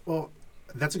late. Well,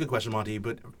 that's a good question, Monty,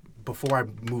 but before I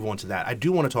move on to that, I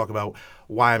do want to talk about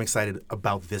why I'm excited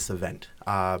about this event.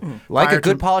 Like a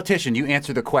good politician, you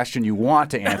answer the question you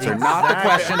want to answer, not the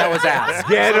question that was asked.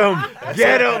 Get him!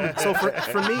 Get him! So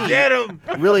for me, get him!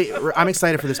 Really, I'm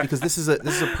excited for this because this is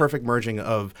a perfect merging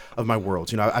of my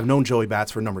worlds. I've known Joey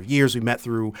Batts for a number of years. We met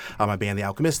through my band, The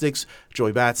Alchemistics.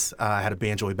 Joey Batts had a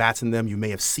band, Joey Batts and Them. You may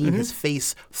have seen his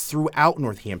face throughout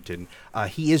Northampton.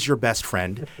 He is your best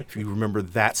friend, if you remember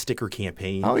that sticker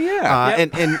campaign. Oh yeah.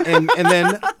 And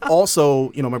then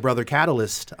also, my brother Catalyst.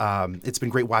 It's been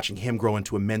great watching him grow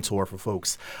into a mentor for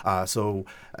folks.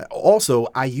 Also,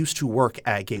 I used to work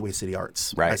at Gateway City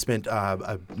Arts. Right. I spent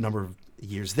a number of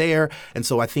years there, and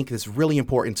so I think it's really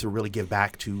important to really give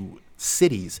back to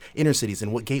cities, inner cities,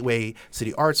 and what Gateway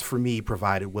City Arts for me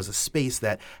provided was a space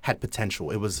that had potential.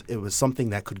 It was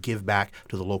something that could give back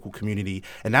to the local community,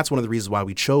 and that's one of the reasons why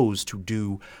we chose to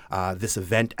do this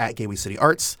event at Gateway City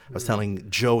Arts. I was telling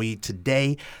Joey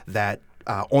today that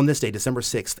on this day, December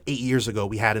 6th, 8 years ago,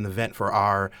 we had an event for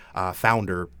our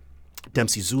founder,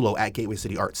 Dempsey Zulo, at Gateway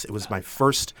City Arts. It was my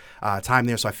first time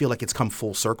there, so I feel like it's come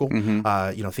full circle.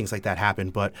 Things like that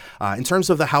happen. But in terms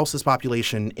of the houseless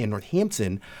population in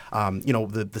Northampton,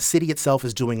 the city itself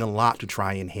is doing a lot to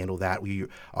try and handle that. We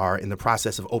are in the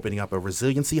process of opening up a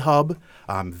resiliency hub.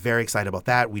 I'm very excited about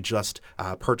that. We just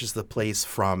purchased the place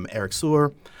from Eric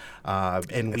Sewer.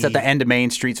 It's at the end of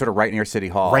Main Street, sort of right near City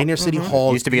Hall. Right near City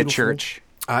Hall. Used to be a church.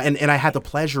 And I had the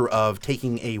pleasure of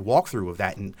taking a walkthrough of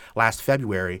that in last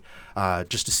February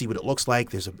just to see what it looks like.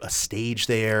 There's a stage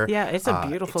there. Yeah, it's a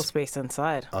beautiful space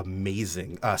inside.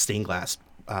 Amazing. Stained glass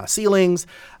ceilings.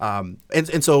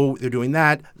 And so they're doing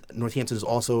that. Northampton has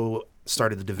also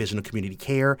started the Division of Community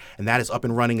Care, and that is up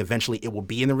and running. Eventually, it will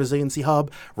be in the Resiliency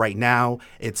Hub. Right now,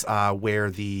 it's where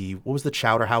what was the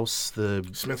Chowder House? The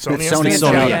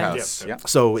Smithsonian House. Yep.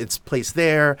 So it's placed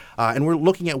there, and we're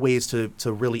looking at ways to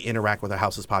really interact with our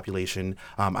houseless population.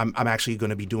 I'm actually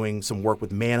going to be doing some work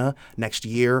with MANA next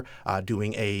year,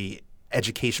 doing a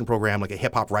education program, like a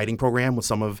hip-hop writing program with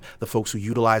some of the folks who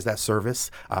utilize that service.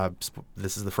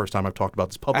 This is the first time I've talked about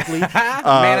this publicly.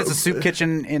 Man, it's a soup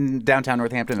kitchen in downtown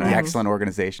Northampton, an excellent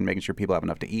organization, making sure people have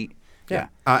enough to eat. Yeah.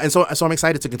 And so I'm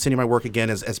excited to continue my work again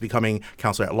as becoming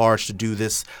counselor at large to do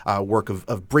this work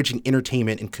of bridging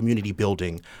entertainment and community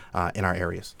building in our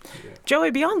areas.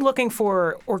 Joey, beyond looking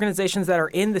for organizations that are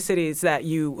in the cities that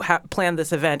you planned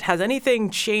this event, has anything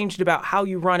changed about how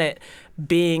you run it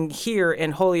being here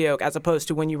in Holyoke as opposed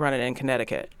to when you run it in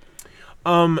Connecticut?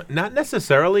 Not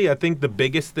necessarily. I think the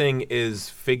biggest thing is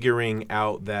figuring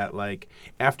out that, like,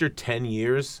 after 10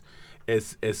 years,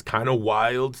 it's kind of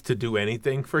wild to do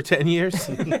anything for 10 years,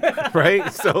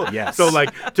 right? So, yes. So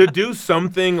like to do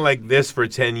something like this for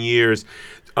 10 years,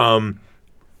 to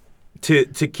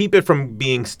keep it from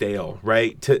being stale,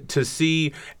 right? To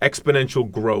see exponential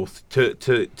growth,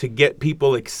 to get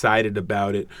people excited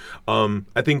about it.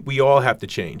 I think we all have to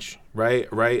change, right?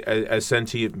 As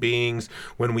sentient beings,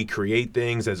 when we create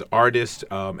things, as artists,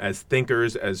 as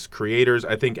thinkers, as creators,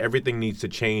 I think everything needs to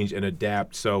change and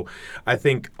adapt. So I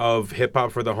think of Hip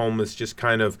Hop for the Homeless just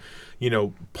kind of,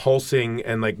 pulsing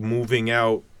and like moving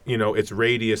out, its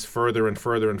radius further and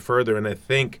further and further. And I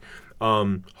think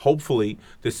hopefully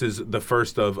this is the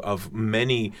first of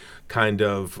many kind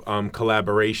of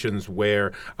collaborations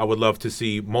where I would love to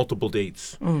see multiple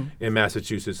dates in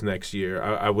Massachusetts next year.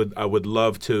 I would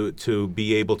love to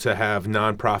be able to have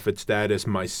nonprofit status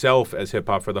myself as Hip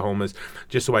Hop for the Homeless,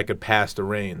 just so I could pass the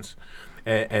reins.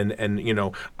 And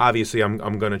obviously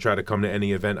I'm going to try to come to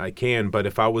any event I can, but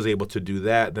if I was able to do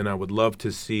that, then I would love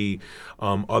to see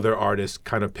other artists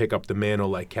kind of pick up the mantle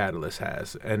like Catalyst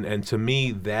has. And to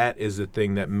me, that is the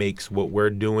thing that makes what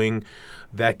we're doing,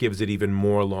 that gives it even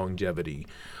more longevity.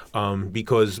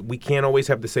 Because we can't always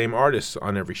have the same artists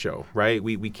on every show, right?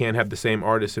 We can't have the same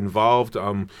artists involved.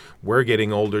 We're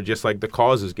getting older just like the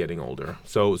cause is getting older.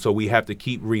 So we have to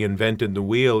keep reinventing the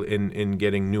wheel in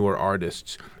getting newer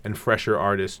artists and fresher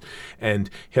artists. And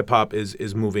hip-hop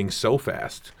is moving so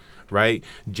fast, right?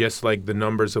 Just like the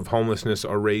numbers of homelessness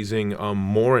are raising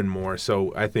more and more.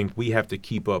 So I think we have to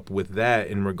keep up with that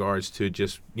in regards to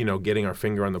just, getting our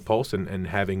finger on the pulse and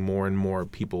having more and more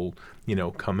people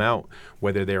come out,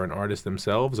 whether they're an artist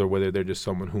themselves or whether they're just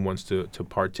someone who wants to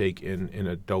partake in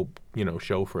a dope,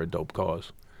 show for a dope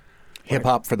cause. Hip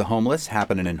Hop for the Homeless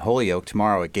happening in Holyoke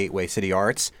tomorrow at Gateway City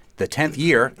Arts. The 10th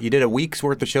year. You did a week's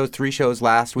worth of shows, 3 shows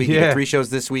last week. You got 3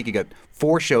 shows this week. You got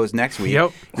 4 shows next week.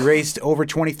 Yep. You raised over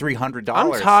 $2,300.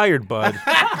 I'm tired, bud.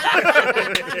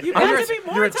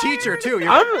 You're a teacher, too.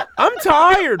 I'm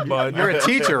tired, bud. You're a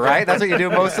teacher, right? That's what you do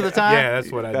most of the time? Yeah,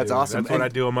 that's what I do. That's awesome. That's what I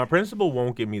do. And my principal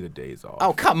won't give me the days off.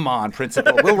 Oh, come on,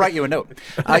 principal. We'll write you a note.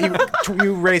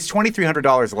 You raised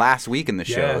 $2,300 last week in the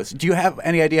shows. Do you have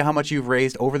any idea how much you've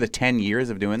raised over the 10 years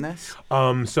of doing this?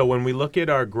 So when we look at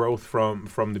our growth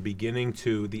from the beginning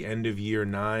to the end of year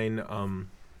 9,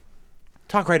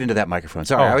 talk right into that microphone.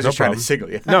 Sorry, I was just trying to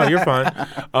signal you. No, you're fine.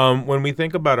 When we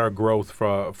think about our growth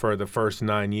for the first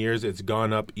 9 years, it's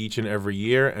gone up each and every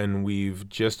year, and we've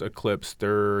just eclipsed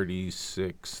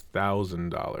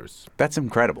 $36,000. That's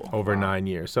incredible. Over 9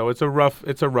 years. So it's a rough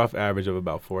average of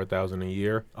about $4,000 a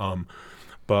year.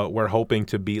 But we're hoping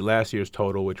to beat last year's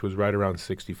total, which was right around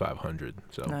 $6,500.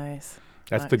 So nice.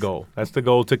 That's the goal. That's the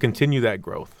goal, to continue that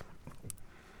growth.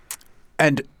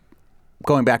 And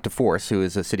going back to Force, who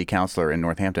is a city councilor in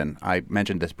Northampton, I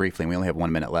mentioned this briefly, and we only have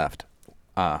 1 minute left.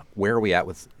 Where are we at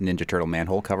with Ninja Turtle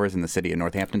manhole covers in the city of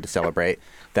Northampton to celebrate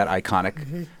that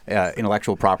iconic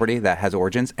intellectual property that has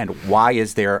origins? And why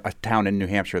is there a town in New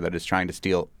Hampshire that is trying to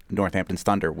steal Northampton's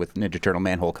thunder with Ninja Turtle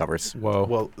manhole covers?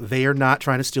 Well, they are not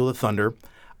trying to steal the thunder.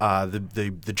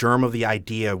 The germ of the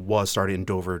idea was started in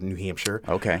Dover, New Hampshire.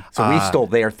 Okay, so we stole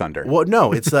their thunder. Well, no,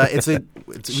 we can be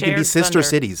sister thunder.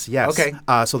 cities. Yes. Okay.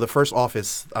 So the first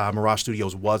office, Mirage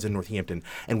Studios, was in Northampton,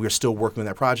 and we're still working on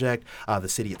that project. The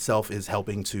city itself is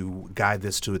helping to guide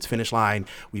this to its finish line.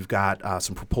 We've got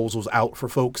some proposals out for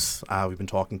folks. We've been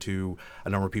talking to a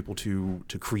number of people to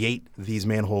create these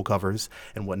manhole covers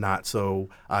and whatnot. So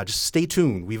just stay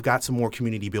tuned. We've got some more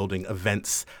community building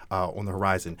events on the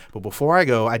horizon. But before I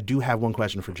go, I do have one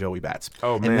question for Joey Batts.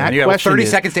 Oh, man. And that you have question 30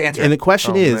 is, seconds to answer. And the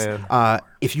question is, man.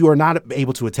 if you are not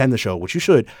able to attend the show, which you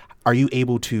should, are you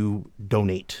able to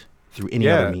donate through any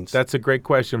other means? That's a great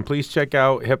question. Please check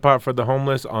out Hip Hop for the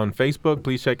Homeless on Facebook.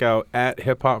 Please check out at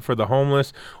Hip Hop for the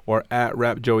Homeless or at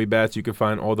Rap Joey Batts. You can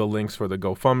find all the links for the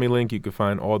GoFundMe link. You can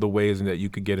find all the ways that you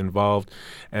could get involved.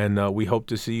 And we hope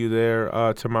to see you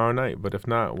there tomorrow night. But if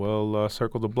not, we'll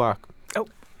circle the block. Oh,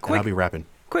 And I'll be rapping.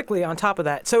 Quickly on top of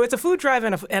that. So it's a food drive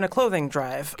and a clothing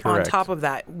drive. Correct. On top of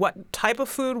that. What type of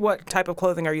food, what type of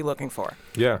clothing are you looking for?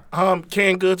 Yeah.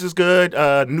 Canned goods is good.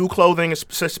 New clothing is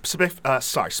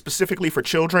specifically for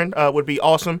children would be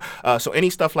awesome. So any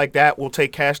stuff like that, we'll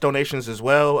take cash donations as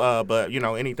well. But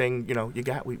anything you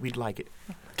got, we'd like it.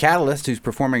 Catalyst, who's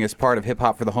performing as part of Hip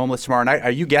Hop for the Homeless tomorrow night.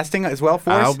 Are you guesting as well,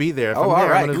 Forrest? I'll be there. If Oh, I'm all there,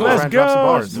 right. I'm gonna Cool. try and drop some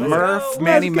bars. Murph,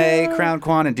 Manny May, Crown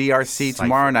Quan, and DRC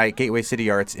tomorrow night, Gateway City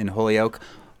Arts in Holyoke.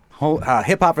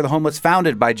 Hip Hop for the Homeless,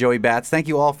 founded by Joey Batts. Thank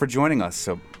you all for joining us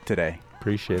today.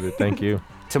 Appreciate it. Thank you.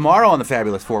 Tomorrow on the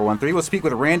Fabulous 413, we'll speak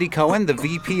with Randy Cohen, the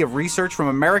VP of Research from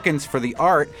Americans for the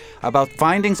Art, about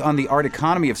findings on the art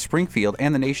economy of Springfield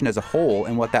and the nation as a whole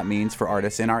and what that means for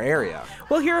artists in our area.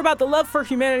 We'll hear about the Love for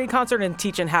Humanity concert and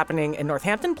teach-in happening in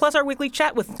Northampton, plus our weekly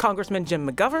chat with Congressman Jim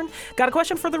McGovern. Got a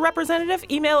question for the representative?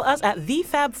 Email us at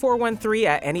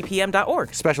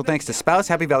thefab413@nepm.org. Special thanks to Spouse,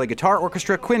 Happy Valley Guitar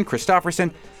Orchestra, Quinn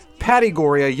Christopherson, Patty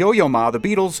Goria, Yo-Yo Ma, The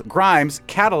Beatles, Grimes,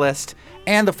 Catalyst,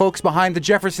 and the folks behind the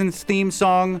Jeffersons theme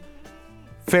song,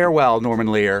 Farewell,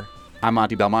 Norman Lear. I'm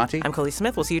Monty Belmonte. I'm Khalees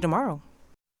Smith. We'll see you tomorrow.